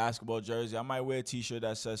wear a basketball jersey. I might wear a T-shirt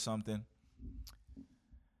that says something.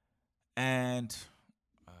 And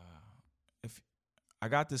if I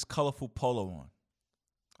got this colorful polo on,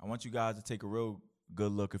 I want you guys to take a real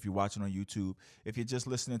good look if you're watching on YouTube. If you're just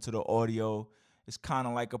listening to the audio, it's kind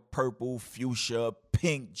of like a purple, fuchsia,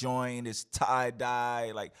 pink joint. It's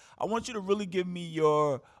tie-dye. Like, I want you to really give me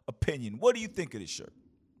your opinion. What do you think of this shirt?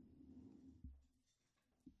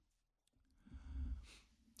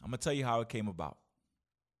 I'm going to tell you how it came about.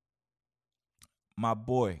 My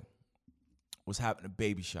boy was having a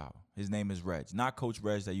baby shower. His name is Reg. Not Coach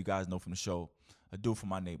Reg that you guys know from the show. A dude from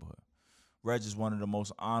my neighborhood. Reg is one of the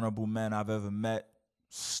most honorable men I've ever met.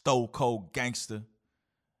 Stone cold gangster.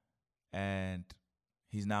 And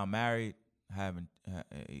he's now married.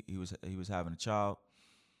 He was having a child.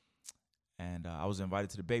 And I was invited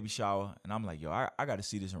to the baby shower. And I'm like, yo, I got to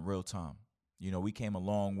see this in real time. You know, we came a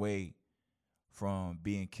long way from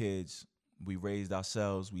being kids. We raised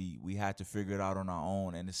ourselves. We had to figure it out on our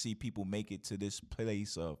own. And to see people make it to this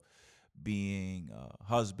place of being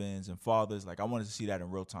husbands and fathers, like I wanted to see that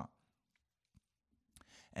in real time.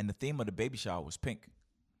 And the theme of the baby shower was pink.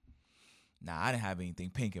 Now, I didn't have anything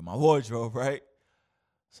pink in my wardrobe, right?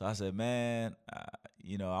 So I said, man,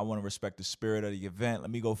 you know, I want to respect the spirit of the event. Let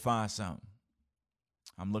me go find something.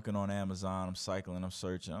 I'm looking on Amazon. I'm cycling. I'm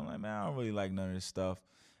searching. I'm like, man, I don't really like none of this stuff.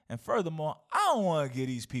 And furthermore, I don't want to give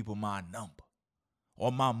these people my number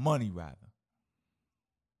or my money, rather.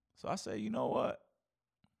 So I said, you know what?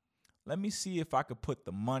 Let me see if I could put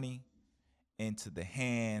the money into the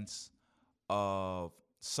hands of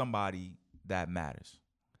somebody that matters.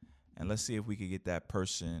 And let's see if we could get that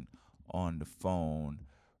person on the phone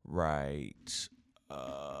right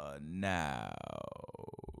now.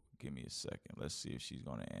 Give me a second. Let's see if she's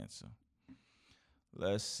going to answer.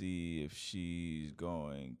 Let's see if she's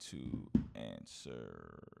going to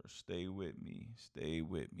answer. Stay with me. Stay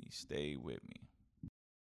with me. Stay with me.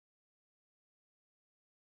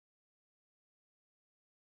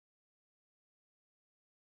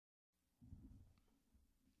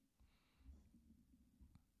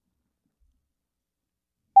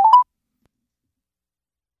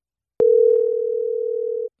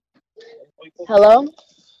 Hello?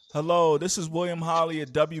 Hello, this is William Holly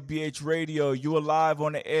at WBH Radio. You are live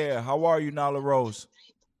on the air. How are you, Nala Rose?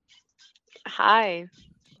 Hi.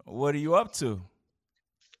 What are you up to?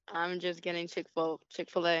 I'm just getting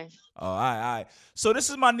Chick-fil-A. Oh, all right. So this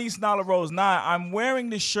is my niece, Nala Rose. Now, I'm wearing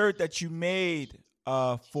the shirt that you made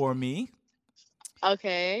for me.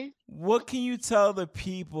 Okay. What can you tell the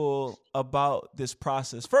people about this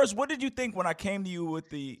process? First, what did you think when I came to you with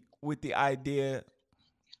the idea?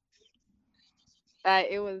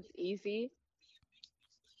 It was easy.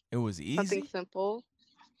 It was Something easy? simple.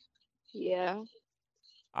 Yeah.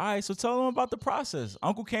 All right, so tell them about the process.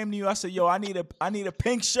 Uncle came to you. I said, "Yo, I need a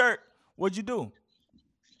pink shirt." What'd you do?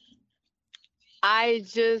 I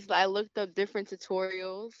looked up different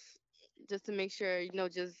tutorials just to make sure,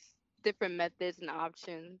 just different methods and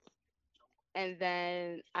options. And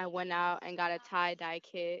then I went out and got a tie-dye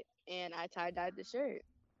kit and I tie-dyed the shirt.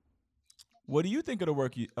 What do you think of the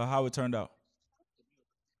work? How it turned out?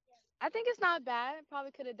 I think it's not bad.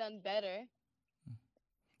 Probably could have done better.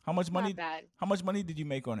 How much It's not money? bad. How much money did you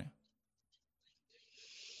make on it?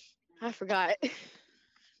 I forgot.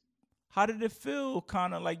 How did it feel?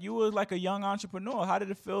 Kind of like you were like a young entrepreneur. How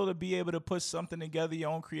did it feel to be able to put something together, your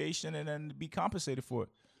own creation, and then be compensated for it?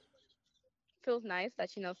 Feels nice that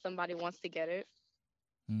somebody wants to get it.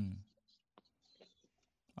 Hmm.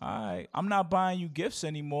 All right, I'm not buying you gifts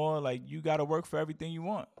anymore. Like you got to work for everything you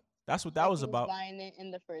want. That's what that Like was you was about. buying it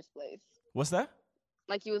in the first place. What's that?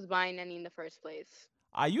 Like you was buying any in the first place.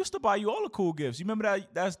 I used to buy you all the cool gifts. You remember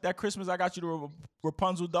that Christmas I got you the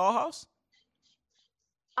Rapunzel dollhouse?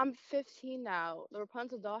 I'm 15 now. The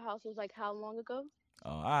Rapunzel dollhouse was like how long ago? Oh,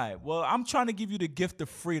 all right. Well, I'm trying to give you the gift of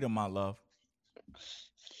freedom, my love.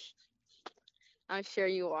 I'm sure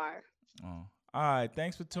you are. Oh. All right.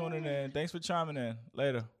 Thanks for tuning in. Thanks for chiming in.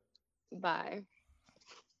 Later. Bye.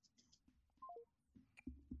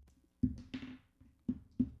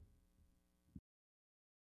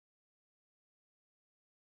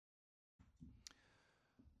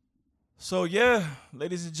 So yeah,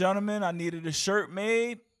 ladies and gentlemen, I needed a shirt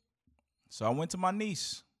made. So I went to my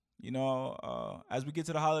niece. As we get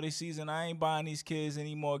to the holiday season, I ain't buying these kids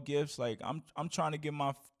any more gifts. Like I'm trying to give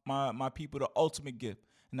my people the ultimate gift,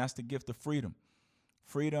 and that's the gift of freedom.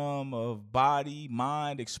 Freedom of body,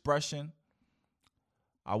 mind, expression.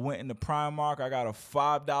 I went into Primark. I got a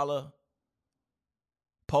 $5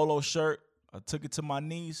 polo shirt. I took it to my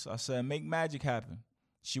niece. I said, make magic happen.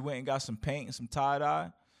 She went and got some paint and some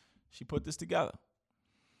tie-dye. She put this together.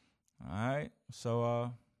 All right.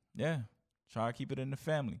 So, yeah, try to keep it in the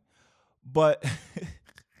family. But,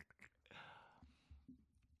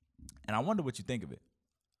 and I wonder what you think of it.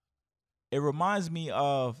 It reminds me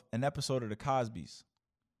of an episode of The Cosbys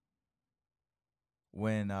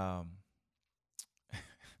when I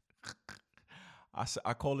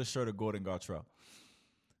call this shirt a Gordon Gartrell.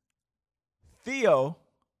 Theo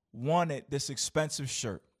wanted this expensive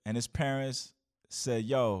shirt, and his parents said,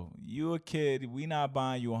 yo, you a kid, we not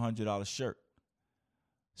buying you $100 shirt.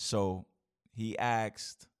 So he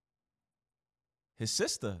asked his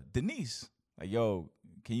sister, Denise, like, yo,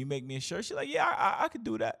 can you make me a shirt? She's like, yeah, I could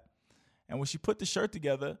do that. And when she put the shirt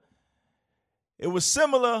together, it was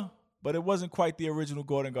similar, but it wasn't quite the original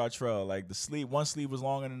Gordon Gartrell. Like one sleeve was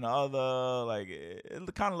longer than the other. Like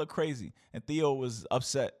it kind of looked crazy. And Theo was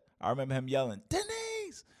upset. I remember him yelling,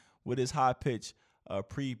 Denise, with his high-pitched,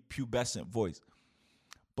 prepubescent voice.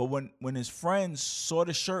 But when his friends saw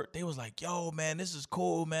the shirt, they was like, yo, man, this is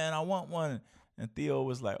cool, man. I want one. And Theo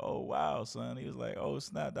was like, oh, wow, son. He was like, oh,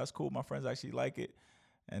 snap, that's cool. My friends actually like it.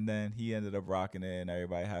 And then he ended up rocking it, and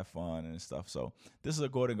everybody had fun and stuff. So this is a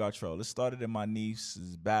Gordon Gartrell. This started in my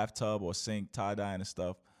niece's bathtub or sink, tie-dyeing and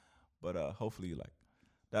stuff. But hopefully you like it.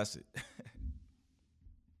 That's it.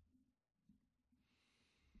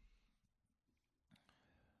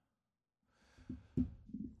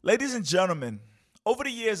 Ladies and gentlemen, over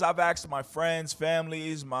the years, I've asked my friends,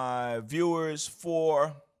 families, my viewers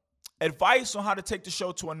for advice on how to take the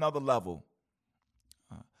show to another level.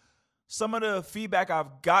 Some of the feedback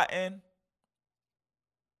I've gotten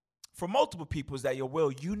from multiple people is that, yo,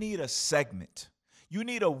 Will, you need a segment. You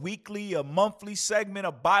need a weekly, a monthly segment,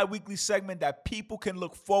 a bi-weekly segment that people can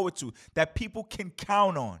look forward to, that people can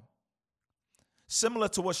count on. Similar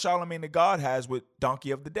to what Charlamagne the God has with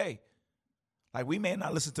Donkey of the Day. Like, we may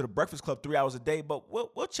not listen to the Breakfast Club 3 hours a day, but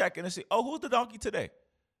we'll check in and say, oh, who's the donkey today?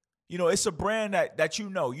 You know, it's a brand that you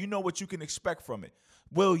know. You know what you can expect from it.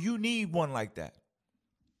 Well, you need one like that.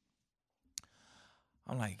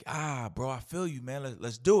 I'm like, bro, I feel you, man.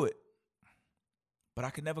 Let's do it. But I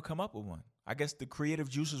could never come up with one. I guess the creative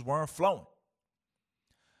juices weren't flowing.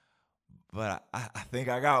 But I think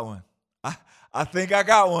I got one. I think I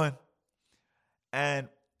got one. And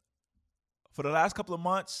for the last couple of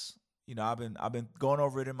months, you know, I've been going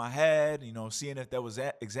over it in my head, you know, seeing if there was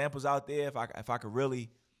examples out there, if I could really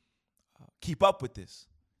keep up with this.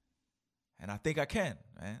 And I think I can,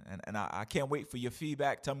 man. And I can't wait for your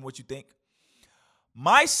feedback. Tell me what you think.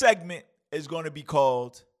 My segment is going to be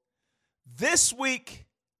called This Week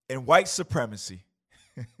in White Supremacy.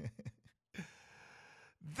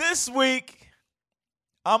 This week,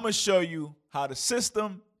 I'm going to show you how the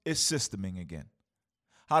system is systeming again.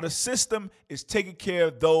 How the system is taking care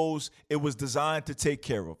of those it was designed to take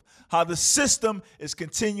care of. How the system is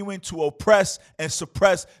continuing to oppress and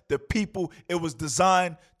suppress the people it was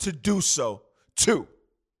designed to do so to.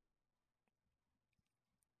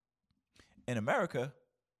 In America,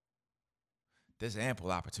 there's ample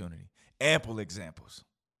opportunity, ample examples.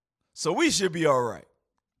 So we should be all right.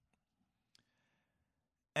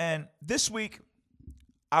 And this week,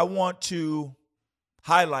 I want to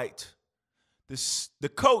highlight the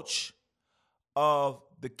coach of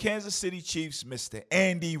the Kansas City Chiefs, Mr.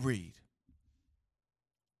 Andy Reid.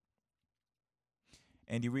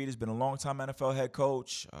 Andy Reid has been a long-time NFL head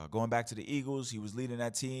coach. Going back to the Eagles, he was leading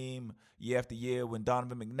that team year after year when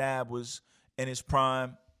Donovan McNabb was in his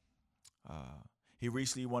prime. He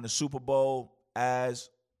recently won a Super Bowl as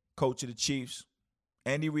coach of the Chiefs.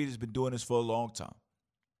 Andy Reid has been doing this for a long time.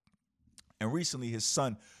 And recently, his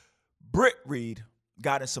son, Britt Reid,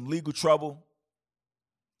 got in some legal trouble.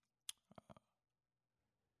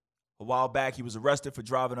 A while back, he was arrested for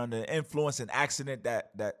driving under the influence, an accident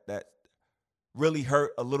that really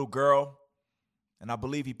hurt a little girl. And I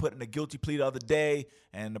believe he put in a guilty plea the other day,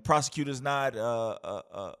 and the prosecutor's not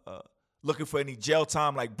looking for any jail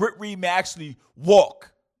time. Like, Britt Reid may actually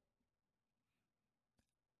walk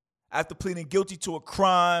after pleading guilty to a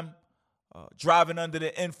crime, driving under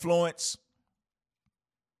the influence.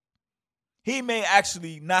 He may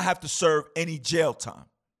actually not have to serve any jail time.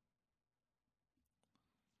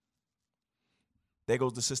 There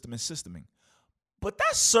goes the system and systeming. But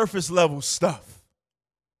that's surface level stuff.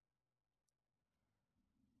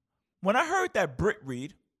 When I heard that Britt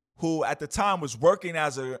Reid, who at the time was working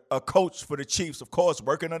as a coach for the Chiefs, of course,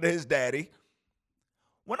 working under his daddy,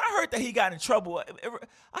 when I heard that he got in trouble,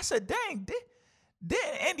 I said, dang,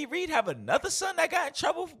 didn't Andy Reid have another son that got in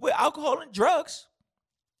trouble with alcohol and drugs?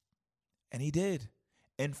 And he did.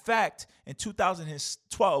 In fact, in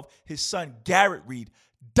 2012, his son Garrett Reid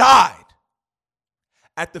died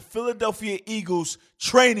at the Philadelphia Eagles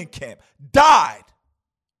training camp. Died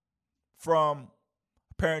from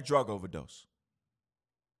apparent drug overdose.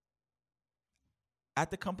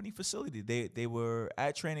 At the company facility. They were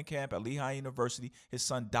at training camp at Lehigh University. His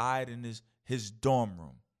son died in his dorm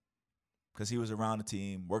room because he was around the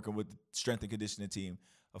team, working with the strength and conditioning team,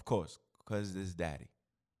 of course, because of his daddy.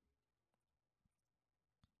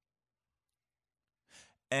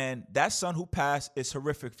 And that son who passed is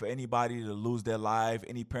horrific for anybody to lose their life,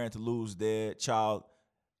 any parent to lose their child.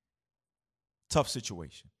 Tough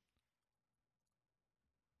situation.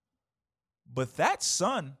 But that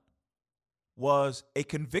son was a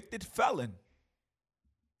convicted felon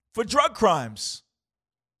for drug crimes.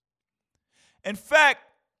 In fact,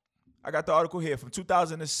 I got the article here from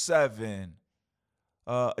 2007.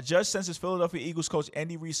 A judge sentenced Philadelphia Eagles coach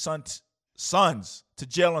Andy Reid's sons to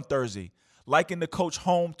jail on Thursday, likened the coach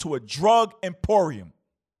home to a drug emporium.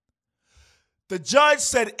 The judge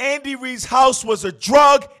said Andy Reid's house was a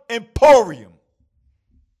drug emporium.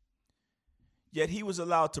 Yet he was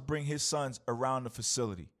allowed to bring his sons around the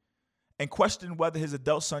facility and questioned whether his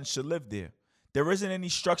adult son should live there. There isn't any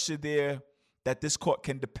structure there that this court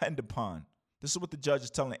can depend upon. This is what the judge is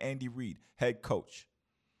telling Andy Reid, head coach.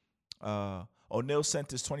 O'Neill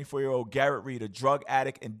sentenced 24-year-old Garrett Reid, a drug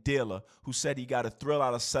addict and dealer who said he got a thrill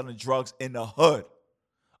out of selling drugs in the hood,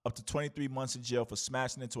 up to 23 months in jail for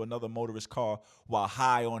smashing into another motorist's car while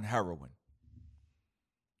high on heroin.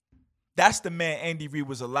 That's the man Andy Reid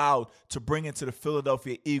was allowed to bring into the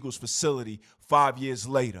Philadelphia Eagles facility 5 years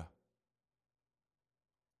later.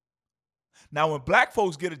 Now, when black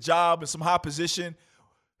folks get a job in some high position,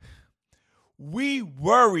 we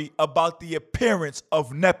worry about the appearance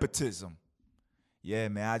of nepotism. Yeah,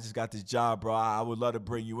 man, I just got this job, bro. I would love to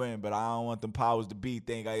bring you in, but I don't want them powers to be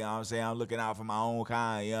think, you know what I'm saying? I'm looking out for my own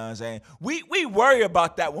kind, you know what I'm saying? We worry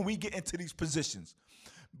about that when we get into these positions.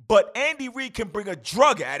 But Andy Reid can bring a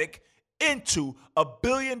drug addict into a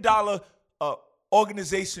billion-dollar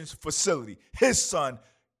organization's facility. His son,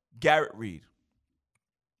 Garrett Reid.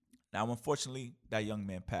 Now, unfortunately, that young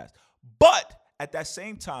man passed. But at that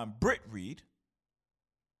same time, Britt Reid,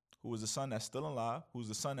 who was the son that's still alive, who's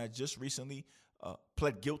the son that just recently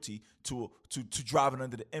pled guilty to driving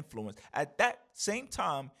under the influence. At that same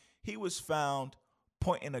time, he was found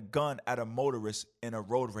pointing a gun at a motorist in a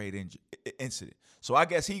road rage incident. So I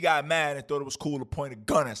guess he got mad and thought it was cool to point a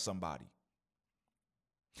gun at somebody.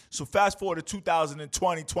 So fast forward to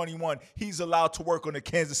 2020, 21, he's allowed to work on the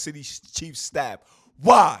Kansas City Chiefs staff.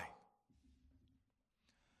 Why?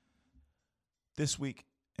 This week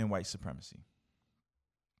in white supremacy.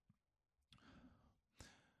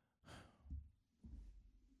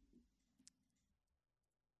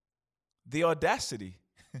 The audacity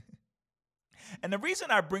And the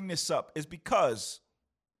reason I bring this up is because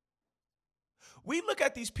we look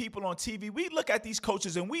at these people on TV, we look at these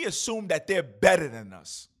coaches, and we assume that they're better than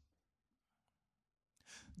us.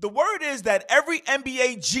 The word is that every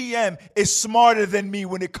NBA GM is smarter than me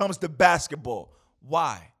when it comes to basketball.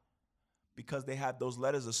 Why? Because they have those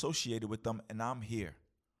letters associated with them, and I'm here.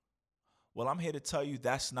 Well, I'm here to tell you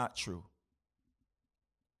that's not true.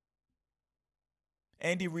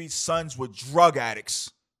 Andy Reid's sons were drug addicts.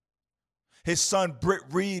 His son, Britt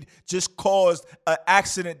Reid, just caused an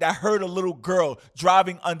accident that hurt a little girl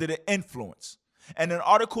driving under the influence. And an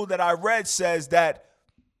article that I read says that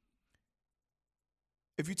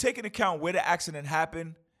if you take into account where the accident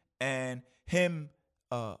happened and him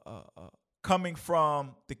coming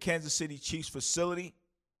from the Kansas City Chiefs facility,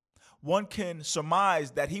 one can surmise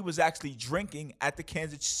that he was actually drinking at the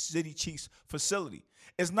Kansas City Chiefs facility.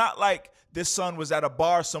 It's not like this son was at a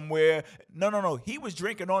bar somewhere. No. He was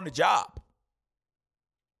drinking on the job.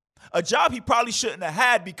 A job he probably shouldn't have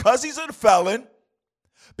had because he's a felon,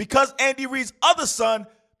 because Andy Reid's other son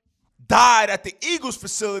died at the Eagles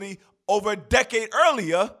facility over a decade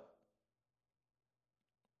earlier.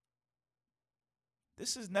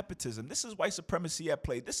 This is nepotism. This is white supremacy at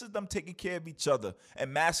play. This is them taking care of each other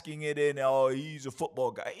and masking it in, oh, he's a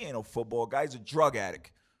football guy. He ain't no football guy. He's a drug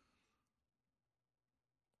addict.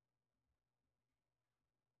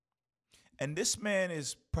 And this man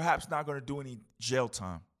is perhaps not going to do any jail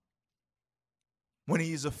time when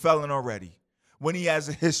he's a felon already, when he has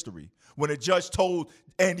a history, when a judge told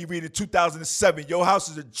Andy Reid in 2007, your house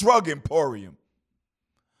is a drug emporium.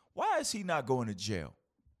 Why is he not going to jail?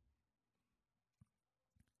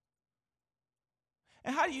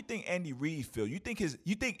 And how do you think Andy Reid feel? You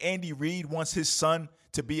think Andy Reid wants his son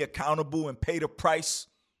to be accountable and pay the price?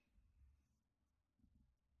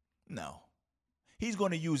 No. He's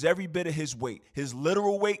going to use every bit of his weight, his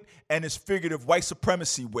literal weight and his figurative white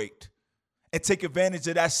supremacy weight, and take advantage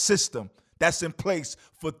of that system that's in place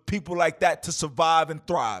for people like that to survive and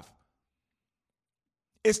thrive.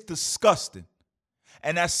 It's disgusting.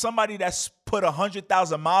 And as somebody that's put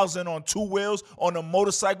 100,000 miles in on two wheels, on the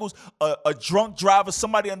motorcycles, a drunk driver,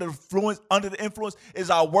 somebody under the influence is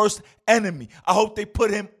our worst enemy. I hope they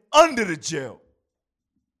put him under the jail.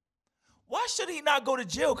 Why should he not go to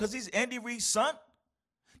jail? Because he's Andy Reid's son?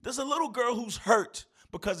 There's a little girl who's hurt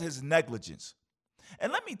because of his negligence.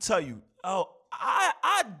 And let me tell you,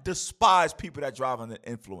 I despise people that drive under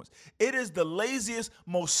influence. It is the laziest,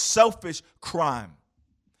 most selfish crime.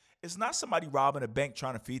 It's not somebody robbing a bank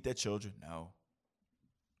trying to feed their children. No.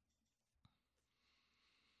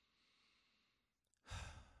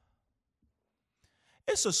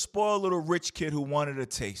 It's a spoiled little rich kid who wanted a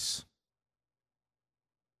taste.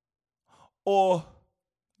 Or,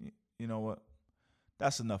 you know what?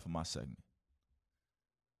 That's enough of my segment.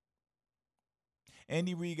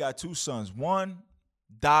 Andy Reid got two sons. One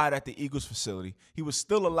died at the Eagles facility. He was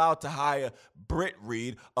still allowed to hire Britt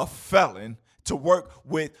Reid, a felon, to work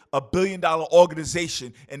with a billion-dollar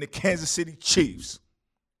organization in the Kansas City Chiefs.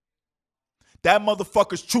 That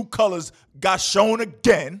motherfucker's true colors got shown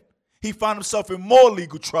again. He found himself in more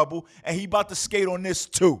legal trouble, and he about to skate on this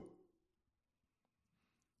too.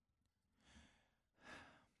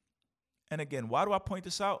 And again, why do I point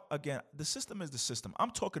this out? Again, the system is the system.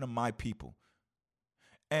 I'm talking to my people.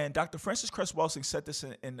 And Dr. Frances Cress Welsing said this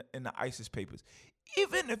in the ISIS papers.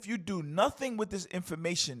 Even if you do nothing with this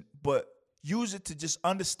information but use it to just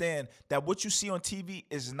understand that what you see on TV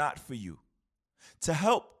is not for you, to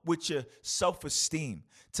help with your self-esteem,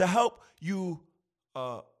 to help you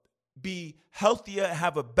be healthier,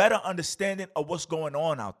 have a better understanding of what's going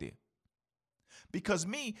on out there. Because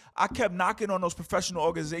I kept knocking on those professional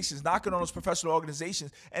organizations,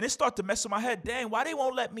 and it started to mess with my head. Dang, why they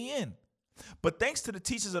won't let me in? But thanks to the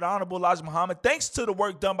teachers of the Honorable Elijah Muhammad, thanks to the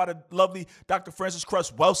work done by the lovely Dr. Frances Cress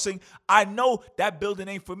Welsing, I know that building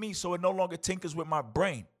ain't for me, so it no longer tinkers with my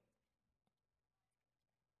brain.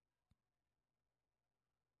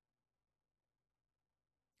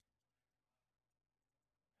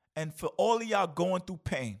 And for all of y'all going through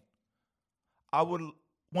pain, I would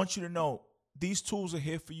want you to know these tools are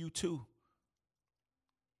here for you too.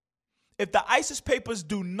 If the ISIS papers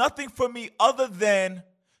do nothing for me other than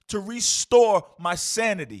to restore my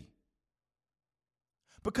sanity.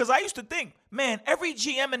 Because I used to think, man, every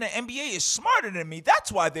GM in the NBA is smarter than me.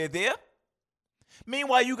 That's why they're there.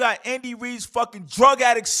 Meanwhile, you got Andy Reid's fucking drug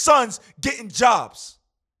addict sons getting jobs.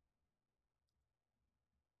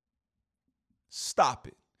 Stop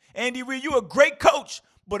it. Andy Reid, you a great coach,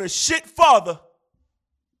 but a shit father.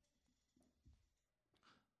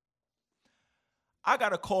 I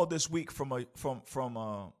got a call this week from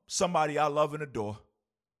somebody I love and adore.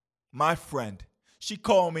 my friend, she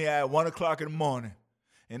called me at 1 o'clock in the morning.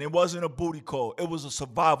 And it wasn't a booty call. It was a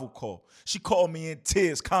survival call. She called me in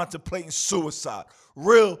tears, contemplating suicide.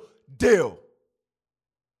 Real deal.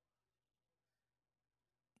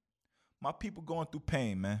 My people going through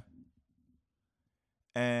pain, man.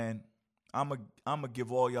 And I'm going to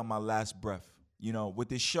give all y'all my last breath. You know, with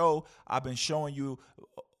this show, I've been showing you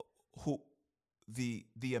who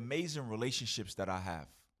the amazing relationships that I have.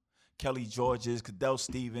 Kelly Georges, Cadell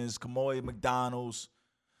Stevens, Kamoy McDonald's.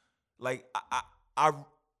 Like,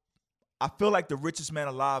 I feel like the richest man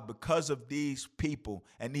alive because of these people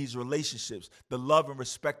and these relationships, the love and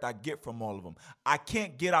respect I get from all of them. I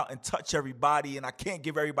can't get out and touch everybody, and I can't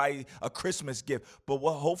give everybody a Christmas gift. But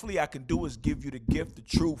what hopefully I can do is give you the gift, the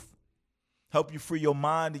truth, help you free your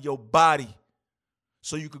mind and your body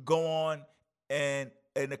so you could go on and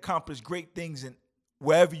accomplish great things in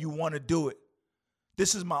wherever you want to do it.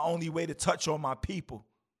 This is my only way to touch on my people.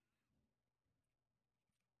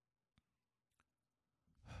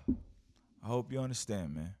 I hope you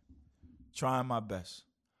understand, man. Trying my best.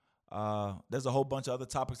 There's a whole bunch of other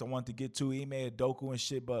topics I want to get to, Ime, Doku and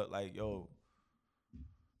shit, but like, yo,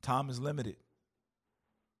 time is limited.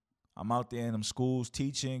 I'm out there in them schools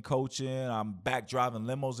teaching, coaching. I'm back driving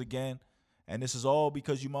limos again. And this is all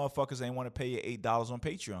because you motherfuckers ain't want to pay your $8 on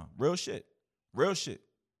Patreon. Real shit. Real shit.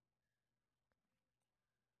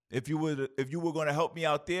 If you were going to help me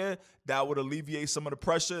out there, that would alleviate some of the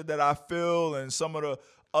pressure that I feel and some of the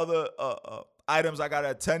other items I got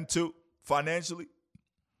to attend to financially.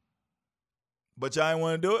 But y'all ain't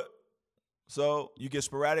want to do it. So you get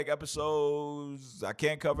sporadic episodes. I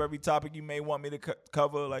can't cover every topic you may want me to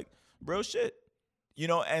cover. Like, real shit. You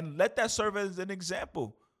know, and let that serve as an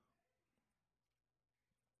example.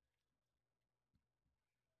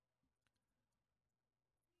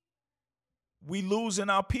 We losing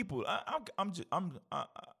our people.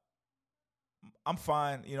 I'm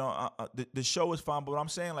fine. You know, the show is fine. But what I'm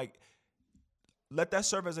saying, like, let that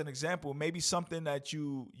serve as an example. Maybe something that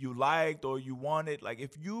you liked or you wanted. Like,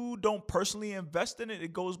 if you don't personally invest in it,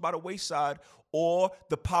 it goes by the wayside, or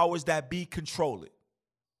the powers that be control it.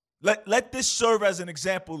 Let this serve as an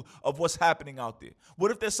example of what's happening out there.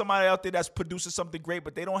 What if there's somebody out there that's producing something great,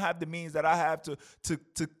 but they don't have the means that I have to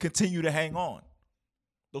continue to hang on?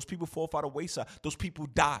 Those people fall by the wayside. Those people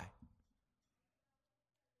die.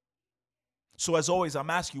 So as always, I'm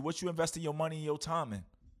asking you, what you investing your money and your time in?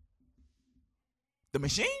 The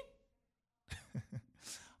machine?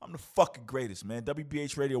 I'm the fucking greatest, man.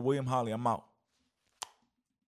 WBH Radio, William Holly. I'm out.